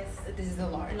is size This is the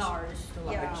large. large. The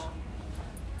large. Yeah.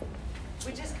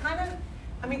 Which is kind of,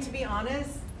 I mean, to be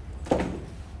honest,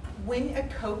 when a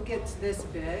coat gets this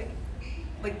big,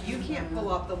 like you can't pull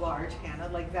off the large, Hannah,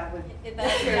 like that would,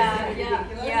 That's yeah,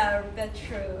 yeah, yeah, that's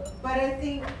true. But I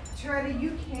think, Charity,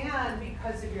 you can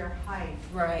because of your height.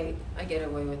 Right. I get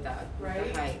away with that. With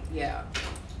Right? the height. Yeah.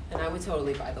 And I would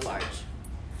totally buy the large,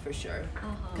 for sure. Uh-huh.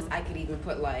 Because I could even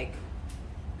put like,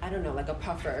 I don't know, like a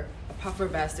puffer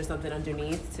vest or something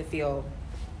underneath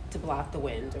to block the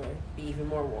wind or be even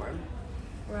more warm.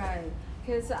 Right,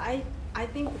 because I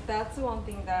think that's one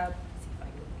thing that See if I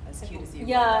can as cute as you.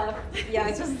 yeah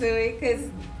just do it, because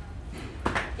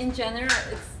in general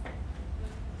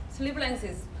sleeve length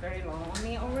is very long on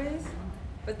me always,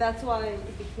 but that's why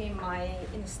it became my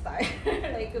in style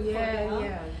like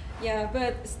yeah,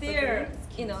 but still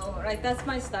you know, right, that's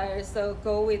my style, so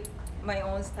go with my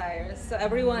own style, so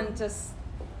everyone just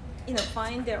you know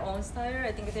find their own style.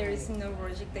 I think there is no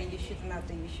logic that you should not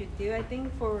do, you should do. I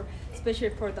think for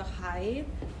especially for the height,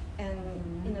 and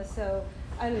you know, so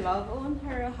I love on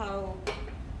her how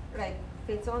like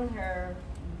fits on her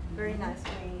very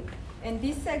nicely. And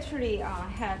this actually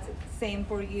had same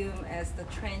volume as the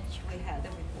trench we had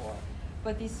before,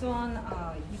 but this one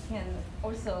you can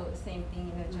also same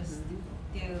thing, you know, just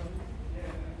do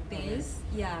this,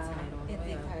 yeah, Tight all the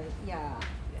way up. yeah.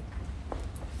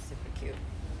 Super cute.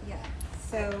 Yeah,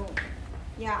 so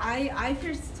yeah, I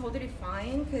feel totally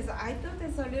fine because I thought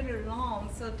it's a little long,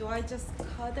 so do I just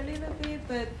cut a little bit?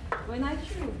 But when I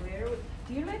actually wear it,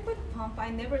 do you like with pump? I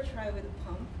never try with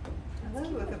pump. I love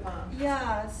it with a pump.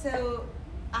 Yeah, so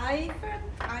I felt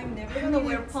I'm never gonna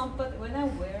wear pump, but when I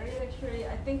wear it, actually,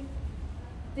 I think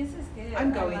this is good.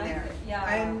 I'm I going like there. it.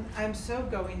 Yeah. I'm so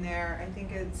going there. I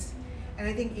think it's, and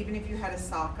I think even if you had a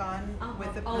sock on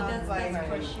with the oh, pump, that's like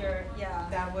for sure. Yeah.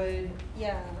 that would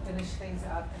Yeah. finish things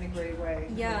up in a great way.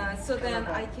 Yeah, so then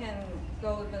love I that. can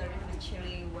go with a little bit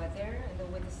chilly weather and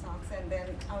then with the socks, and then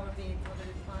I will be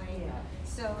totally fine. Yeah.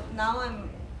 So now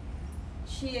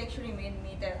she actually made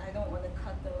me that I don't want to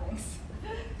cut the length.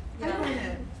 I want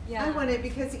it. Yeah. I want it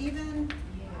because even,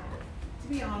 to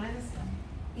be honest,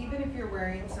 even if you're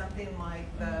wearing something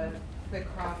like the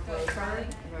crop loafer,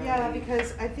 Right. yeah,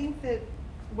 because I think that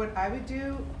what I would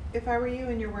do if I were you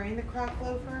and you're wearing the crop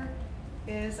loafer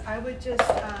is I would just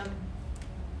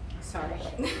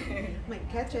Sorry. Might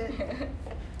catch it.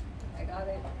 I got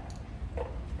it.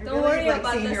 I Don't really worry like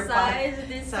about seeing the your size. five-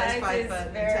 This size size 5 is foot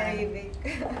and very 10. big.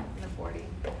 In the 40.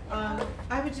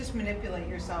 I would just manipulate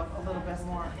yourself a little bit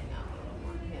more.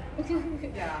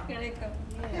 Yeah. Here they come.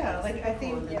 Yeah, like I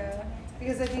think, Yeah.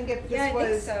 because I think if this Yeah, I think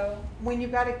was, so. when you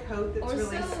got a coat that's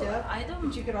really Also, stiff, I don't-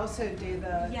 but you could also do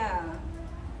the. Yeah.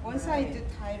 Once I do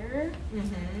tighter,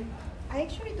 Mm-hmm. I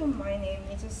actually don't mind it.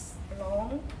 It's just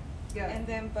long. Yeah. And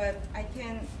then, but I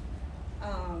can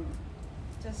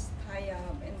just tie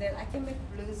up, and then I can make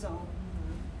blue zone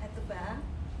at the back,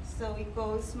 so it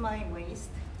goes my waist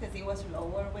because it was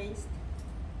lower waist.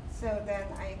 So then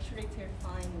I actually feel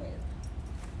fine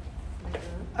with.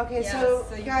 Okay, Yeah, so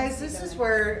so you guys, can see this is that.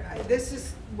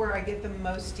 where I get the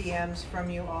most DMs from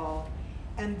you all,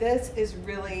 and this is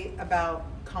really about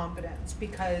confidence,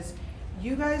 because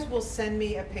you guys will send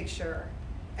me a picture,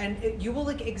 and you will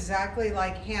look exactly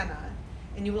like Hannah,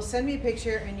 and you will send me a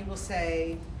picture, and you will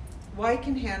say, "Why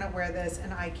can Hannah wear this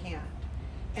and I can't?"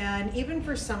 And even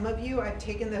for some of you, I've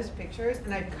taken those pictures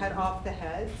and I've cut off the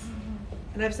heads,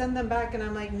 and I've sent them back, and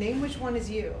I'm like, "Name which one is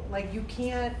you." Like, you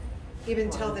can't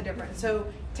even tell the difference. So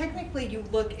technically you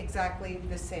look exactly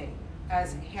the same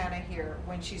as Hannah here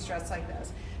when she's dressed like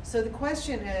this. So the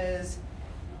question is,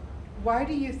 why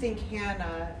do you think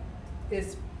Hannah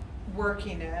is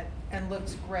working it and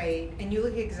looks great, and you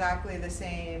look exactly the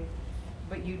same,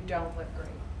 but you don't look great?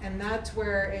 And that's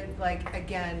where it, like,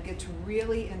 again, gets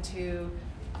really into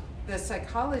the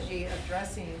psychology of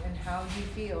dressing and how you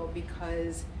feel,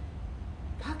 because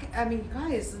I mean,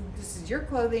 guys, this is your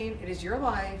clothing, it is your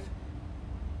life.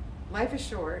 Life is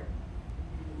short.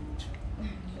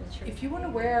 If you want to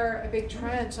wear a big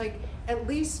trench, like, at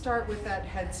least start with that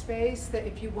headspace that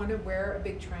if you want to wear a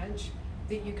big trench,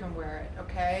 that you can wear it,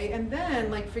 okay? And then,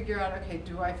 like, figure out, okay,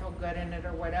 do I feel good in it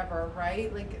or whatever,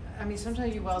 right? Like, I mean,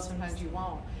 sometimes you will, sometimes you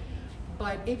won't.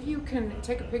 But if you can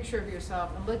take a picture of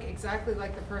yourself and look exactly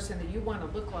like the person that you want to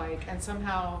look like, and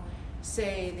somehow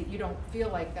say that you don't feel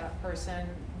like that person,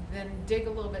 then dig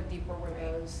a little bit deeper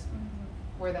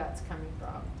where that's coming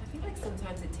from. I feel like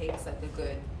sometimes it takes like a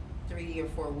good 3 or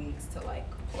 4 weeks to like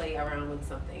play around with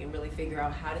something and really figure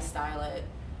out how to style it,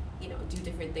 you know, do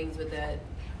different things with it.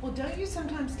 Well, don't you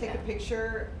sometimes take a Yeah.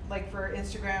 picture, like for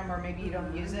Instagram, or maybe you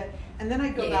don't use it, and then I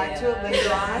go back to Yeah. it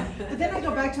later on, but then I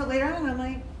go back to it later on and I'm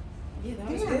like, Yeah, damn,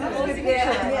 that was a good picture.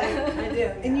 Yeah, Like, I do.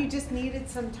 and you just needed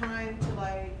some time to,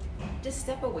 like, Just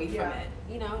step away from Yeah. it,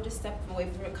 you know, just step away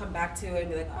from it, come back to it and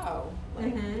be like, oh,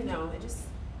 like, Mhm. you know, it's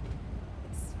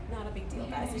not a big deal,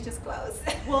 guys, it's just clothes.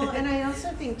 well, and I also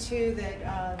think too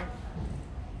that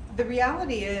the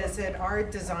reality is that our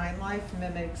design life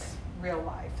mimics real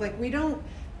life. Like, we don't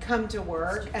come to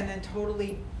work and then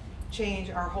totally change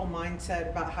our whole mindset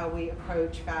about how we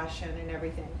approach fashion and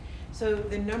everything. So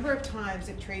the number of times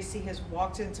that Tracy has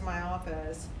walked into my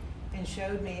office and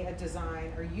showed me a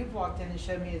design, or you've walked in and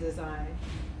showed me a design,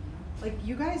 like,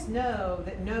 you guys know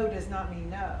that no does not mean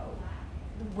no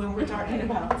when we're talking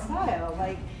about style.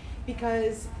 Like,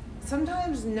 because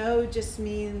sometimes no just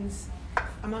means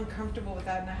I'm uncomfortable with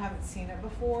that and I haven't seen it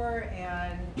before,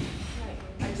 and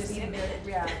I just need a minute.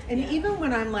 react. And Yeah. even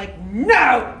when I'm like,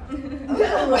 no,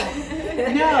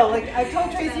 no, like I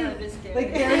told Tracy,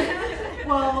 like,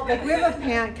 well, like, we have a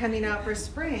pant coming out for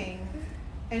spring,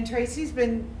 and Tracy's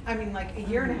been, I mean, like a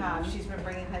year and a half, she's been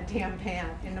bringing that damn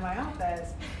pant into my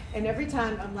office, and every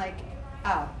time I'm like,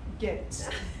 oh, get it.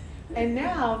 And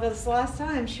now, this last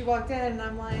time, she walked in and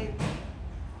I'm like,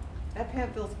 that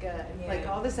pant feels good. Like,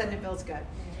 all of a sudden it feels good.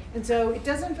 And so it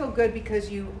doesn't feel good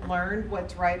because you learned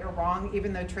what's right or wrong,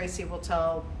 even though Tracy will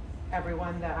tell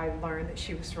everyone that I learned that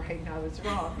she was right and I was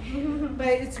wrong. But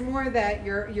it's more that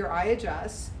your eye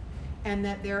adjusts, and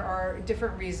that there are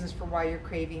different reasons for why you're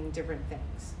craving different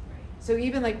things. So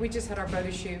even like, we just had our photo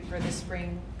shoot for the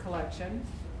spring collection,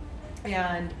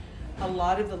 and a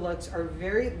lot of the looks are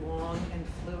very long and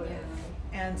fluid.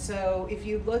 And so if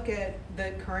you look at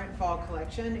the current fall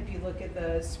collection, if you look at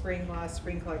the last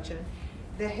spring collection,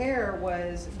 the hair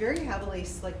was very heavily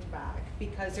slicked back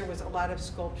because there was a lot of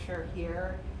sculpture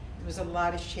here. There was a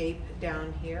lot of shape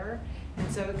down here.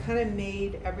 And so it kind of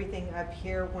made everything up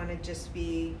here want to just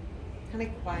be kind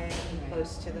of quiet and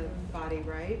close to the body,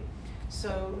 right?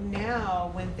 So now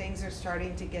when things are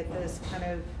starting to get this kind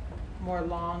of more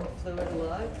long, fluid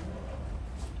look,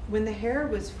 when the hair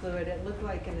was fluid, it looked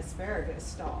like an asparagus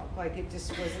stalk. Like, it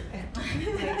just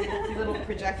wasn't like a little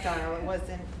projectile. It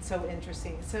wasn't so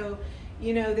interesting. So,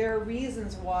 you know, there are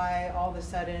reasons why all of a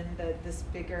sudden that this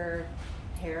bigger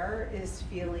hair is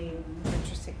feeling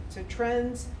interesting. So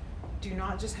trends do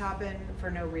not just happen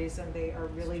for no reason. They are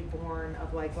really born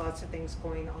of like lots of things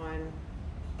going on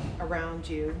around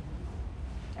you,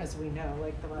 as we know,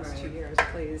 like the last 2 Right. years,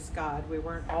 please God, we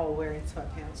weren't all wearing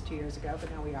sweatpants 2 years ago,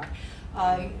 but now we are.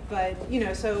 But,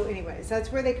 so anyways,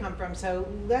 that's where they come from. So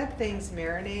let things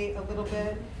marinate a little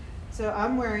bit. So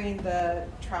I'm wearing the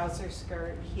trouser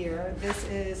skirt here. This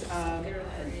is,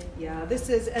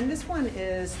 and this one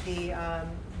is the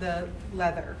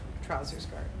leather trouser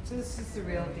skirt. So this is the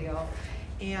real deal.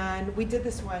 And we did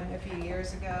this one a few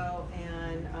years ago,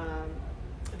 and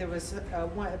there was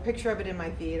a picture of it in my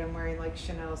feed. I'm wearing like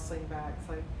Chanel slingbacks,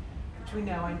 like, which we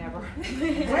know I never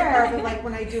wear, but like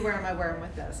when I do wear them, I wear them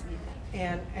with this,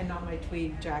 and not my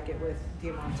tweed jacket with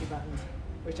diamante buttons,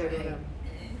 which I don't know.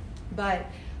 But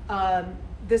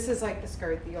this is like the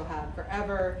skirt that you'll have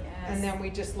forever, and then we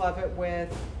just love it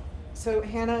with. So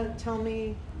Hannah, tell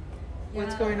me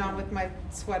what's going on with my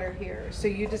sweater here. So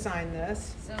you designed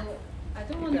this. So I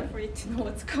don't want for you to know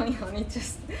what's going on. It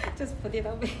just put it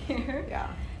over here. Yeah.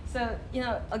 So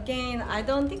again, I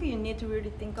don't think you need to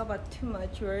really think about too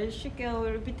much. Where you should go,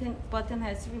 where button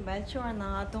has to be matched or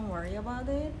not. Don't worry about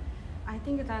it. I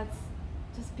think that's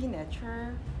just be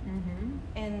natural. Mm-hmm.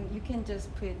 And you can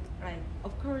just put, like,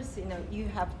 of course, you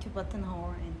have 2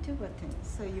 buttonhole and 2 buttons,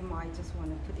 so you might just want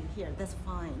to put it here. That's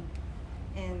fine.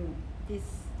 And this,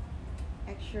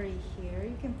 actually here,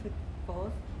 you can put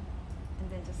both,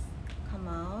 and then just come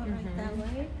out like that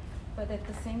way. But at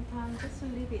the same time, just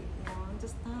leave it,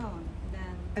 just down.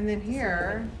 And then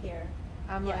here,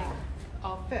 I'm Yeah. like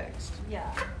all fixed.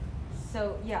 Yeah.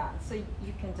 So so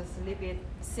you can just leave it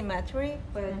symmetric,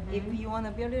 but if you want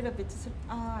to be a little bit,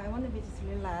 I want to be just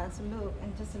relaxed, look,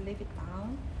 and just leave it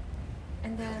down.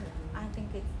 And then I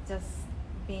think it's just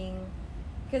being,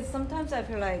 because sometimes I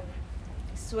feel like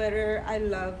sweater, I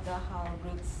love how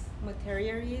roots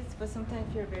material is, but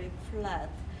sometimes you're very flat.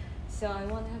 So I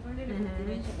want to have a little bit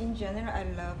dimension. In general, I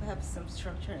love have some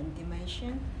structure and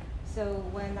dimension. So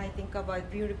when I think about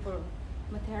beautiful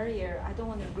material, I don't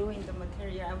want to ruin the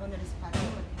material. I want to respect the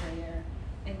material,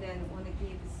 and then want to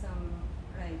give some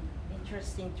like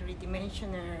interesting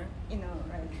three-dimensional,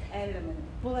 element.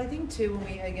 Well, I think too, when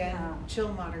we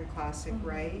chill modern classic,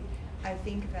 right? I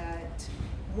think that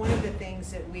one of the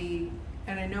things that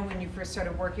and I know when you first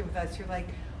started working with us, you're like,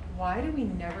 why do we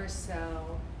never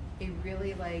sell a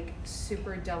really like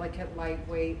super delicate,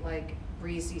 lightweight, like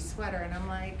breezy sweater? And I'm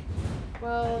like,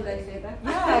 well, Did I say that?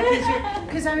 yeah,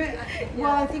 because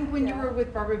I think when you were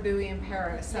with Barbara Bowie in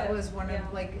Paris, that was one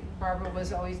of like, Barbara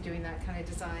was always doing that kind of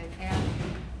design, and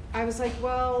I was like,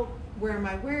 well, where am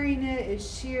I wearing it?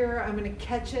 It's sheer. I'm going to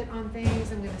catch it on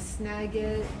things. I'm going to snag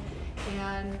it.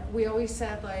 And we always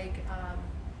said like,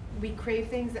 we crave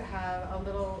things that have a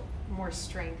little more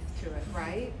strength to it,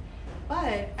 right?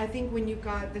 But I think when you've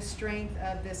got the strength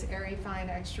of this airy, fine,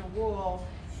 extra wool,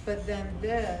 but then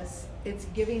this, it's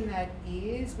giving that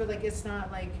ease, but like it's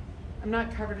not like, I'm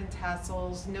not covered in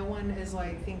tassels. No one is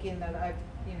like thinking that I've,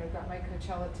 got my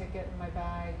Coachella ticket in my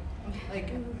bag. Like,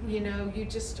 you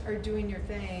just are doing your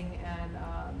thing, and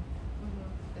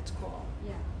it's cool.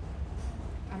 Yeah.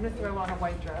 I'm gonna throw on a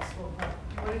white dress.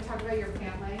 Want to talk about your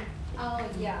pant leg? Oh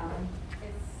yeah,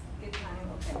 it's good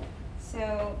time. Okay.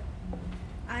 So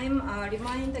I'm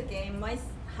remind again. My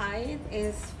height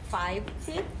is 5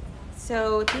 feet.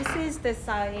 So this is the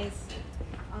size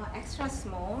extra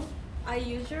small. I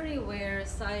usually wear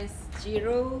size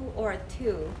 0 or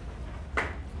 2.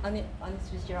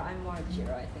 Honestly, 0. I'm more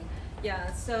 0, I think.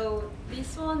 Yeah. So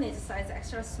this one is size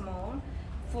extra small.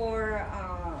 For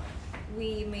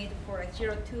we made for like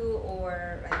 0.2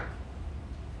 or like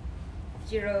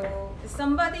 0.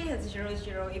 Somebody has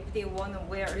 0.0. If they want to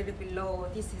wear a little bit low,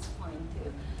 this is fine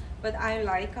too. But I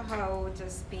like how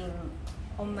just being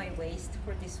on my waist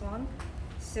for this one.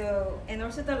 So, and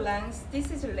also the length, this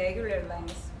is regular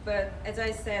length, but as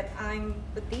I said, I'm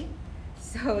petite,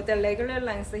 so the regular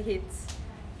length hits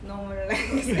normal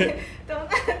length. don't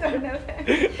know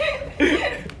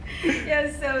that.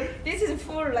 Yeah, so this is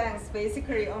full length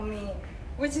basically on me,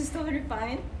 which is totally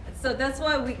fine. So that's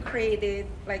why we created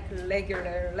like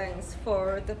regular length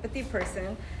for the petite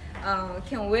person,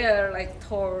 can wear like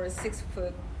tall 6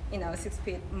 foot, 6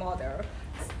 feet model.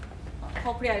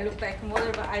 Hopefully I look like a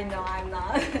model, but I know I'm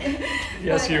not.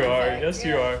 Yes, you are. Yes,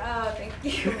 you are. Oh, thank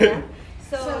you.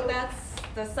 So that's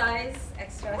the size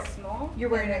extra small. You're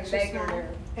wearing and extra regular. small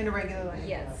and a regular length.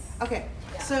 Yes. Okay.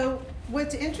 Yeah. So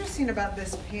what's interesting about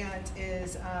this pant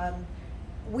is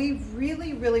we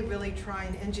really try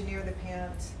and engineer the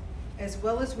pant as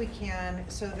well as we can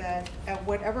so that at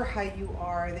whatever height you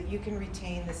are, that you can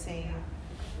retain the same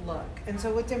look. And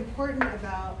so what's important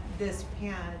about this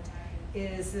pant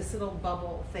is this little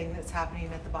bubble thing that's happening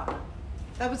at the bottom.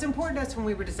 That was important to us when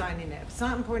we were designing it. If it's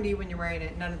not important to you when you're wearing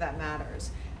it, none of that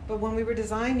matters. But when we were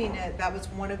designing it, that was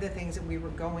one of the things that we were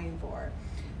going for.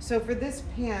 So for this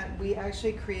pant, we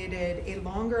actually created a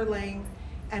longer length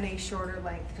and a shorter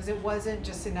length, because it wasn't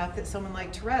just enough that someone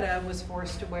like Toretta was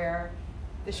forced to wear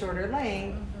the shorter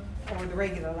length or the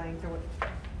regular length, or what.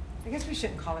 I guess we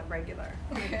shouldn't call it regular.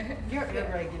 You're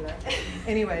irregular.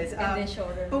 Anyways, And then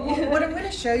shorter. but what I'm going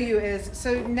to show you is,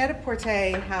 so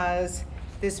Net-a-Porter has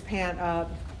this pant up,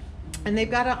 and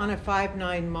they've got it on a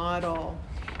 5'9" model,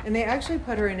 and they actually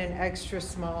put her in an extra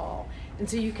small, and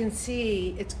so you can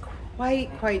see it's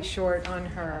quite short on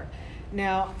her.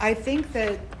 Now, I think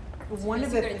that one of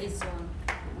the this one,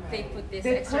 they put this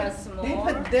they extra put- small.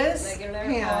 they put this regular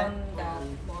pant on that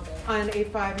model. on a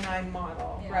 5'9"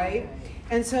 model, Yeah. right?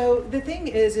 And so the thing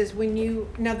is when you,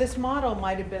 now this model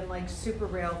might have been like super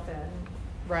rail thin,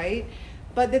 right?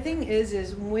 But the thing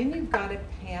is when you've got a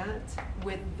pant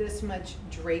with this much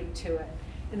drape to it,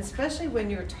 and especially when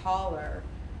you're taller,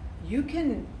 you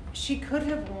can, she could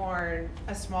have worn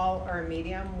a small or a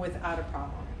medium without a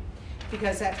problem.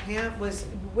 Because that pant was,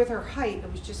 with her height, it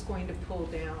was just going to pull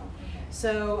down.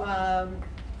 So,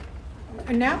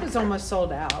 and now it's almost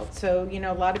sold out. So, you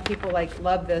know, a lot of people like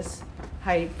love this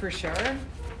height for sure.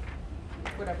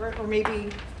 Whatever, or maybe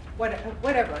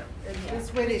whatever.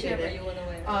 This way they did Whichever it. you wanna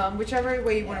wear. Whichever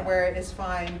way you want to wear it is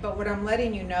fine. But what I'm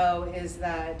letting you know is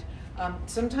that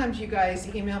sometimes you guys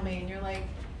email me and you're like,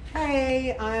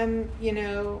 hey, I'm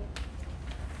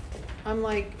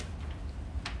like,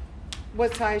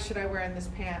 what size should I wear in this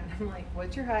pant? I'm like,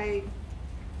 what's your height?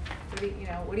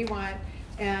 What do you want?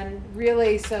 And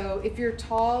really, so if you're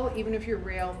tall, even if you're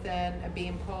rail thin, a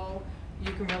beam pull,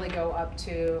 you can really go up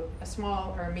to a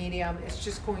small or a medium. It's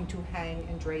just going to hang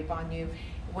and drape on you.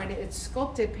 When it's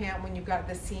sculpted pant, when you've got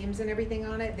the seams and everything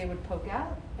on it, they would poke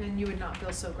out and you would not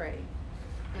feel so great.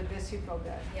 With this, you feel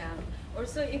good. Yeah.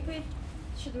 Also, if it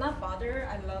should not bother,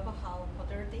 I love how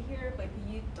bothered they here, but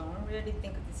if you don't really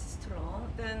think this is too long,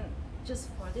 then just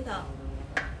fold it up.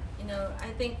 You know, I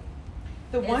think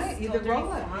The it's one, the totally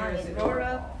roll up here fine. is Roll adorable.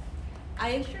 up,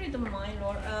 I actually don't mind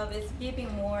roll up. It's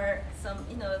giving more some,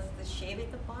 it's the shape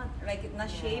at the bottom, like not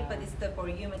shape, but it's the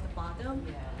volume at the bottom,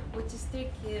 which is still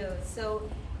cute. So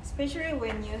especially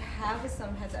when you have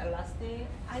some has elastic,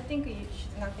 I think you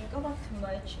should not think about too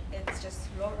much. It's just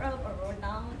roll up or roll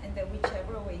down, and then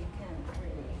whichever way you can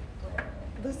really wear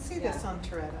it. Let's see this on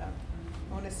Toretta.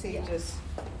 I want to see Yeah. just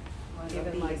One of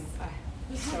even like,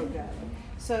 these. so good.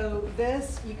 So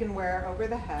this you can wear over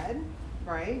the head,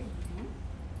 right?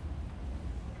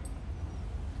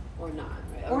 Or not,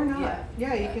 right? Or not. Yeah,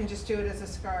 Yeah, you can just do it as a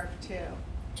scarf too.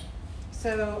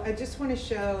 So I just want to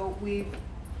show,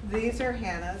 these are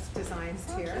Hannah's designs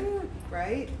So here, cute.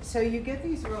 right? So you get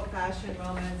these real fashion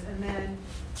moments, and then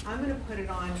I'm going to put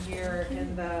it on here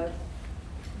in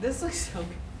this looks so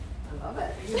good. I love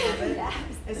it. You love it? Yes.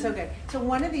 It's so good. So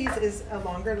one of these is a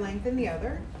longer length than the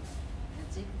other,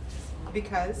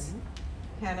 because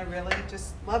Hannah really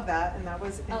just loved that, and that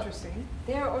was interesting.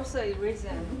 There are also a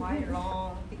reason why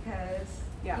long, because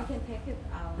Yeah. you can take it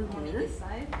out on Mhm. this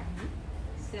side.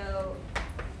 So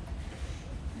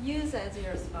use as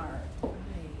your scarf.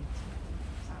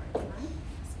 Sorry,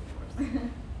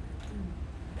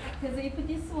 because if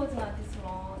this was not this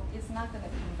long, it's not gonna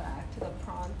come back to the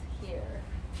front here.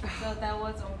 So that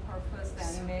was on purpose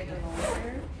that I made it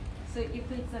longer. So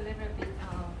if it's a little bit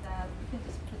that you can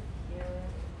just put here.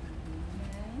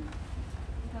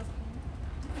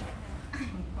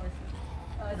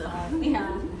 Okay.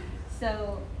 Yeah.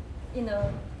 So,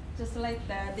 just like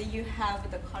that, then you have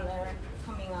the color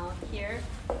coming out here.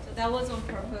 So that was on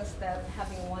purpose that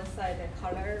having one side the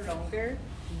color longer,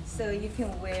 so you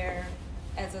can wear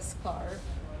as a scarf.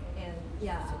 And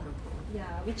yeah,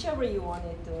 whichever you want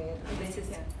to do it. and then This you is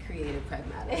can- creative,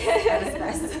 pragmatic at its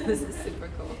best. This is super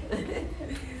cool.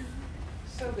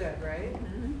 So good, right?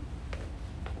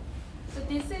 So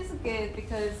this is good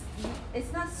because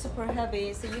it's not super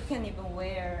heavy, so you can even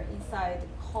wear inside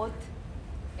coat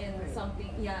and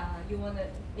something. Yeah, you want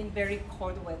it in very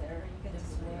cold weather. You can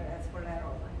just wear it as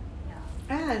collateral.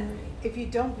 Yeah. And if you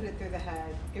don't put it through the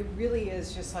head, it really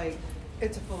is just like,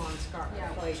 it's a full-on scarf.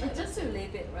 Yeah. Like, And just to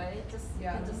leave it, right? Just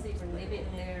Yeah. you can just even leave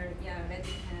it there. Yeah, let it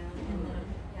hang. And then,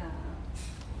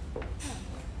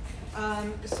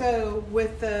 yeah. So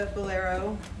with the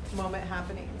bolero moment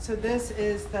happening, so this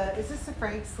is this the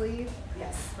Frank sleeve?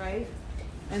 Yes. Right?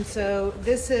 And so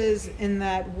this is in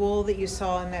that wool that you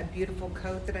saw in that beautiful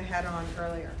coat that I had on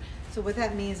earlier. So what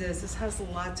that means is this has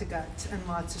lots of guts and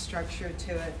lots of structure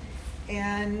to it.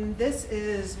 And this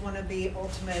is one of the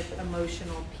ultimate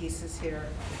emotional pieces here.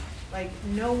 Like,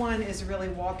 no one is really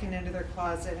walking into their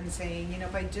closet and saying, you know,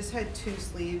 if I just had 2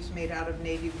 sleeves made out of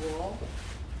navy wool,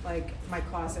 like, my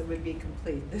closet would be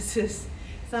complete. This is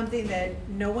something that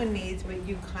no one needs, but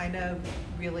you kind of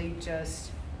really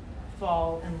just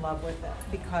fall in love with it,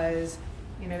 because,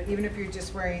 you know, even if you're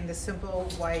just wearing the simple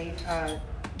white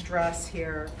dress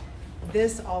here,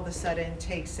 this all of a sudden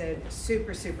takes it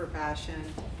super, super fashion,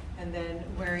 and then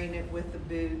wearing it with the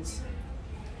boots,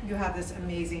 you have this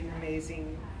amazing,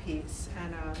 amazing piece,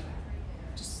 and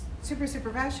just super,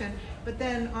 super fashion. But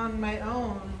then on my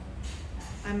own,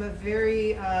 I'm a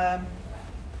very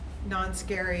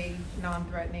non-scary,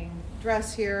 non-threatening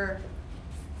dress here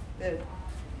that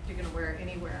you're gonna wear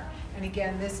anywhere. And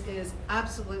again, this is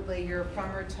absolutely your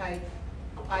farmer type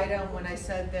item. When I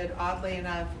said that, oddly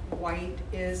enough, white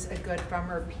is a good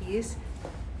farmer piece.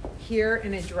 Here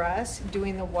in a dress,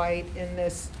 doing the white in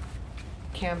this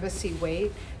canvasy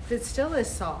weight, it still is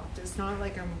soft. It's not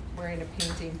like I'm wearing a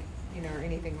painting, you know, or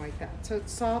anything like that. So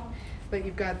it's soft, but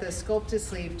you've got the sculpted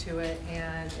sleeve to it,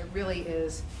 and it really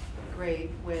is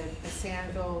great with a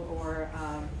sandal or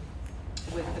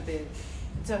with the boot.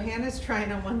 So Hannah's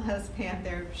trying on one last pant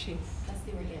there. That's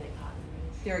the organic cotton.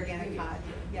 The organic cotton,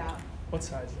 yeah. What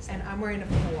size is that? And I'm wearing a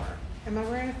 4. Am I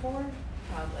wearing a 4?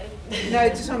 Probably. No, I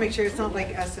just want to make sure it's not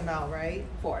like SML, right?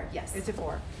 4, yes. It's a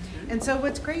 4. And so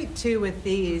what's great too with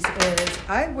these is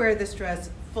I wear this dress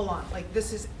full on. Like,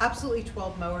 this is absolutely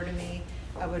 12 mower to me.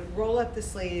 I would roll up the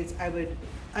sleeves, I would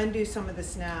undo some of the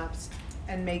snaps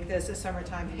and make this a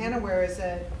summertime. Hannah wears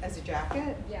it as a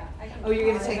jacket. Yeah. Oh,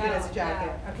 you're gonna take it as a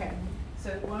jacket? Okay. So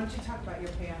why don't you talk about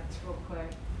your pants real quick?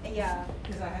 Yeah.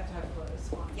 Because I have to have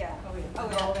clothes on. Yeah. Oh, yeah. Oh,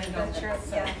 Roll yeah. in, That's don't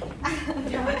true.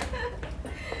 it? Yeah.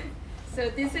 So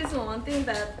this is one thing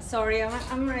that, sorry,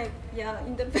 I'm like, yeah,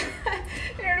 in the back,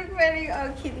 you look very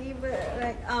kitty, but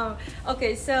like,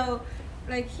 okay, so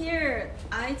like here,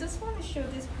 I just want to show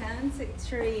these pants.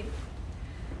 Actually,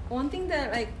 one thing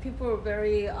that like people are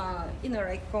very, you know,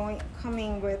 like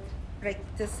coming with, like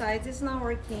the size is not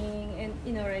working, and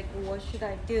you know, like what should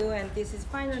I do? And this is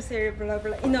final sale, blah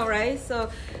blah, you know, right?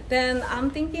 So then I'm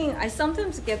thinking, I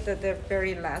sometimes get the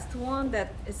very last one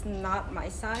that is not my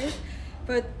size,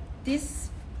 but these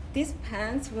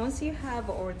pants, once you have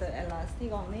all the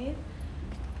elastic on it,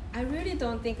 I really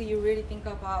don't think you really think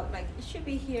about like it should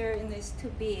be here and it's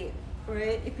too big,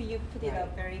 right? If you put it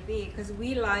up very big, because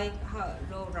we like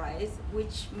low rise,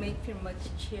 which make it much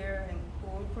chill and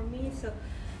cool for me. So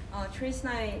Trace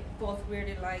and I both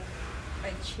really like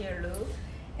chill look.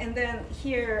 And then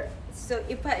here, so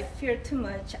if I feel too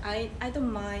much, I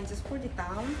don't mind just put it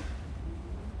down.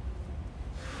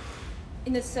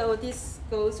 You know, so this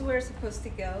goes where it's supposed to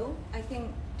go. I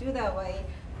can do that way.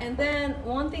 And then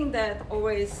one thing that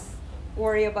always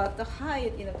worry about the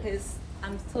height, you know, because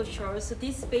I'm so short. So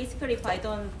this basically, if I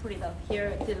don't put it up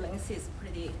here, the length is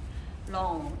pretty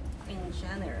long in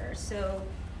general. So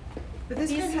But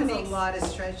this one has a lot of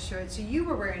stretch to it. So you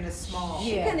were wearing a small.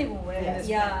 you can even wear Yes. it.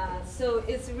 Yeah. So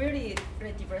it's really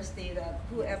great diversity that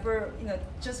whoever, you know,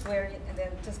 just wear it and then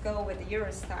just go with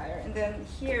your style. And then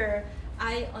here,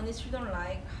 I honestly don't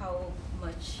like how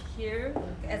much here,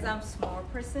 as I'm a small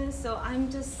person, so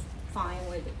I'm just fine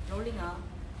with it. Rolling up,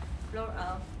 roll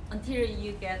up, until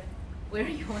you get where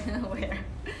you want to wear.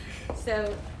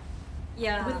 So,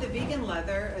 yeah. With the vegan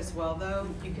leather as well, though,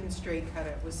 you can straight cut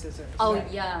it with scissors. Oh,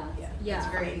 Right? yeah. Yeah. It's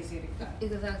very easy to cut.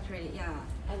 Exactly, yeah.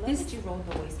 I love that you rolled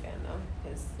the waistband though,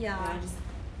 because Yeah. I just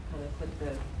kind of put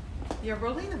the Yeah,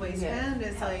 rolling the waistband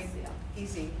is like yeah.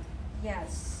 easy.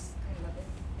 Yes, I love it.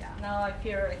 Yeah. Now I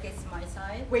feel like it's my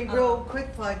side. Wait, real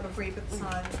quick plug before you put this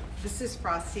on. This is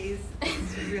Frosty's.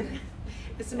 It's really,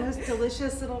 it's the most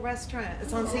delicious little restaurant.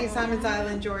 It's on St. Simon's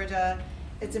Island, Georgia.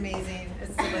 It's amazing.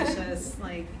 It's delicious.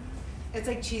 Like, it's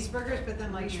like cheeseburgers, but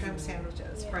then like shrimp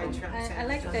sandwiches, fried shrimp sandwiches. I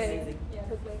like the, yeah,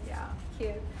 look like Yeah.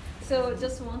 cute. So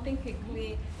just one thing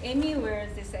quickly, Amy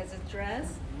wears this as a dress.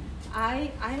 I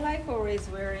like always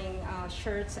wearing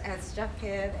shirts as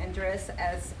jacket and dress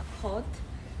as a coat.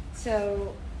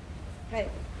 So like,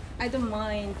 I don't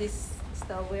mind this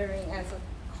style wearing as a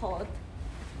coat.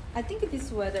 I think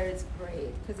this weather is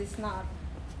great because it's not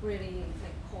really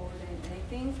like cold and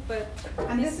anything, but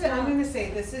And this is, I'm gonna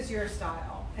say, this is your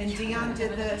style. And Dion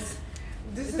did this.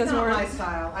 This is not my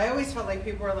style. I always felt like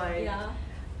people were like, yeah.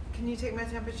 can you take my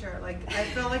temperature? Like, I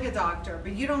feel like a doctor,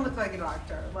 but you don't look like a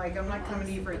doctor. Like, I'm not coming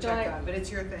to you for a checkup, but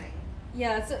it's your thing.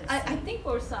 Yeah, so I think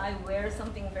also I wear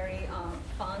something very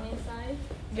fun inside.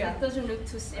 So Yeah. it doesn't look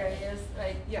too serious,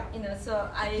 like, Yeah. you know, so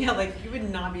I... Yeah, like, you would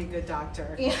not be a good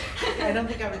doctor. Yeah. I don't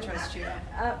think I would trust you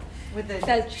with a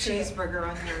That's true. cheeseburger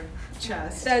on your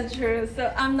chest. That's true.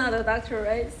 So I'm not a doctor,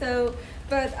 right? So,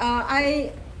 but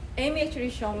I Amy actually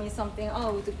showed me something.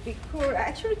 Oh, it would be cool. I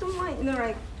actually don't mind. You know,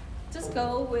 like just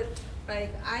go with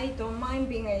like I don't mind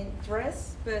being a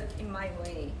dress, but in my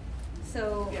way.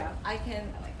 So Yeah. I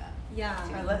can. I like that. Yeah.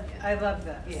 I love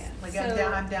this. Yeah. Like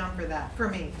So- I'm down for that. For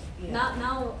me. Yeah.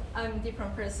 Now I'm a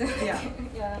different person. Yeah.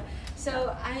 Yeah.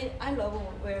 So I love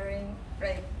wearing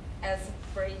like as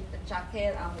for a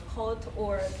jacket, coat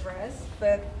or a dress,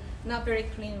 but not very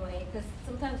clean way because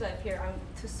sometimes I feel I'm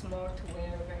too small to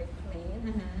wear very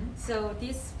clean. Mhm. So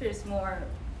this feels more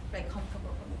like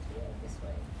comfortable for me to wear this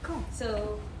way. Cool.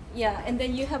 So yeah, and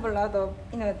then you have a lot of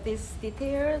this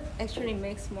detail actually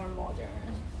makes more modern,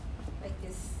 like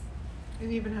this. You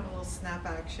even have a little snap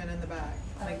action in the back,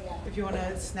 Oh, like yeah. if you want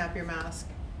to snap your mask.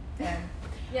 And,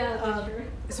 Yeah, that's true.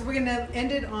 so we're gonna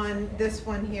end it on this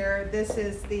one here. This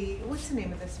is the what's the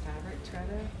name of this fabric,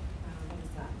 Tretta?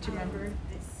 Do you remember?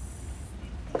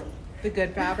 The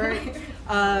good fabric.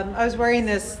 I was wearing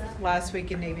this last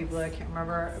week in navy blue. I can't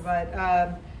remember,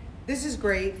 but this is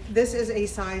great. This is a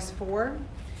size 4.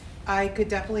 I could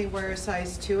definitely wear a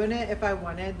size 2 in it if I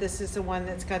wanted. This is the one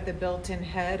that's got the built-in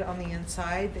head on the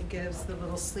inside that gives the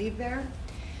little sleeve there.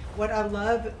 What I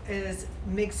love is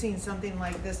mixing something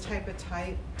like this type of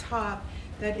top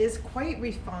that is quite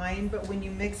refined, but when you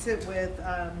mix it with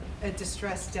a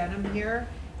distressed denim here,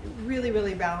 it really,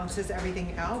 really balances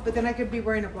everything out. But then I could be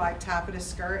wearing a black taffeta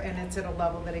skirt and it's at a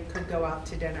level that it could go out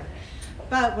to dinner.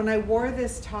 But when I wore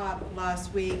this top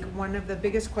last week, one of the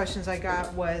biggest questions I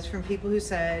got was from people who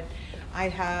said, I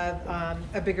have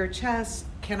a bigger chest,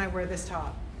 can I wear this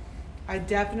top? I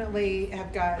definitely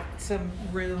have got some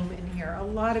room in here, a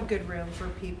lot of good room for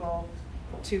people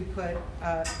to put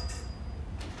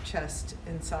chest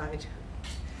inside.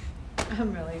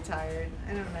 I'm really tired.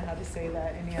 I don't know how to say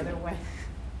that any other way.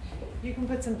 You can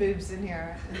put some boobs in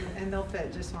here and they'll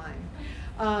fit just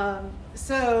fine.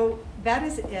 So that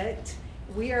is it.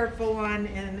 We are full on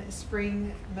in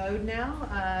spring mode now,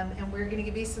 and we're gonna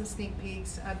give you some sneak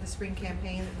peeks of the spring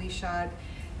campaign that we shot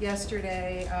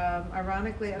yesterday,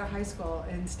 ironically at a high school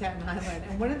in Staten Island.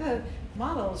 And one of the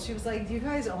models, she was like, do you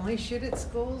guys only shoot at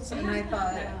schools? And I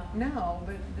thought, no,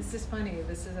 but this is funny,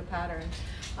 this is a pattern.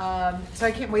 So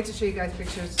I can't wait to show you guys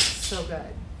pictures. So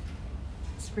good.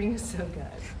 Spring is so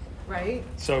good, right?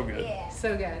 So good. Yeah.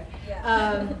 So good.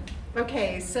 Yeah.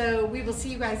 Okay, so we will see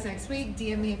you guys next week.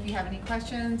 DM me if you have any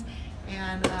questions.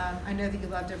 And I know that you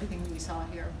loved everything that you saw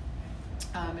here.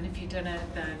 And if you didn't,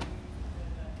 then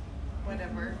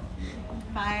whatever.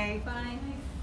 Bye. Bye.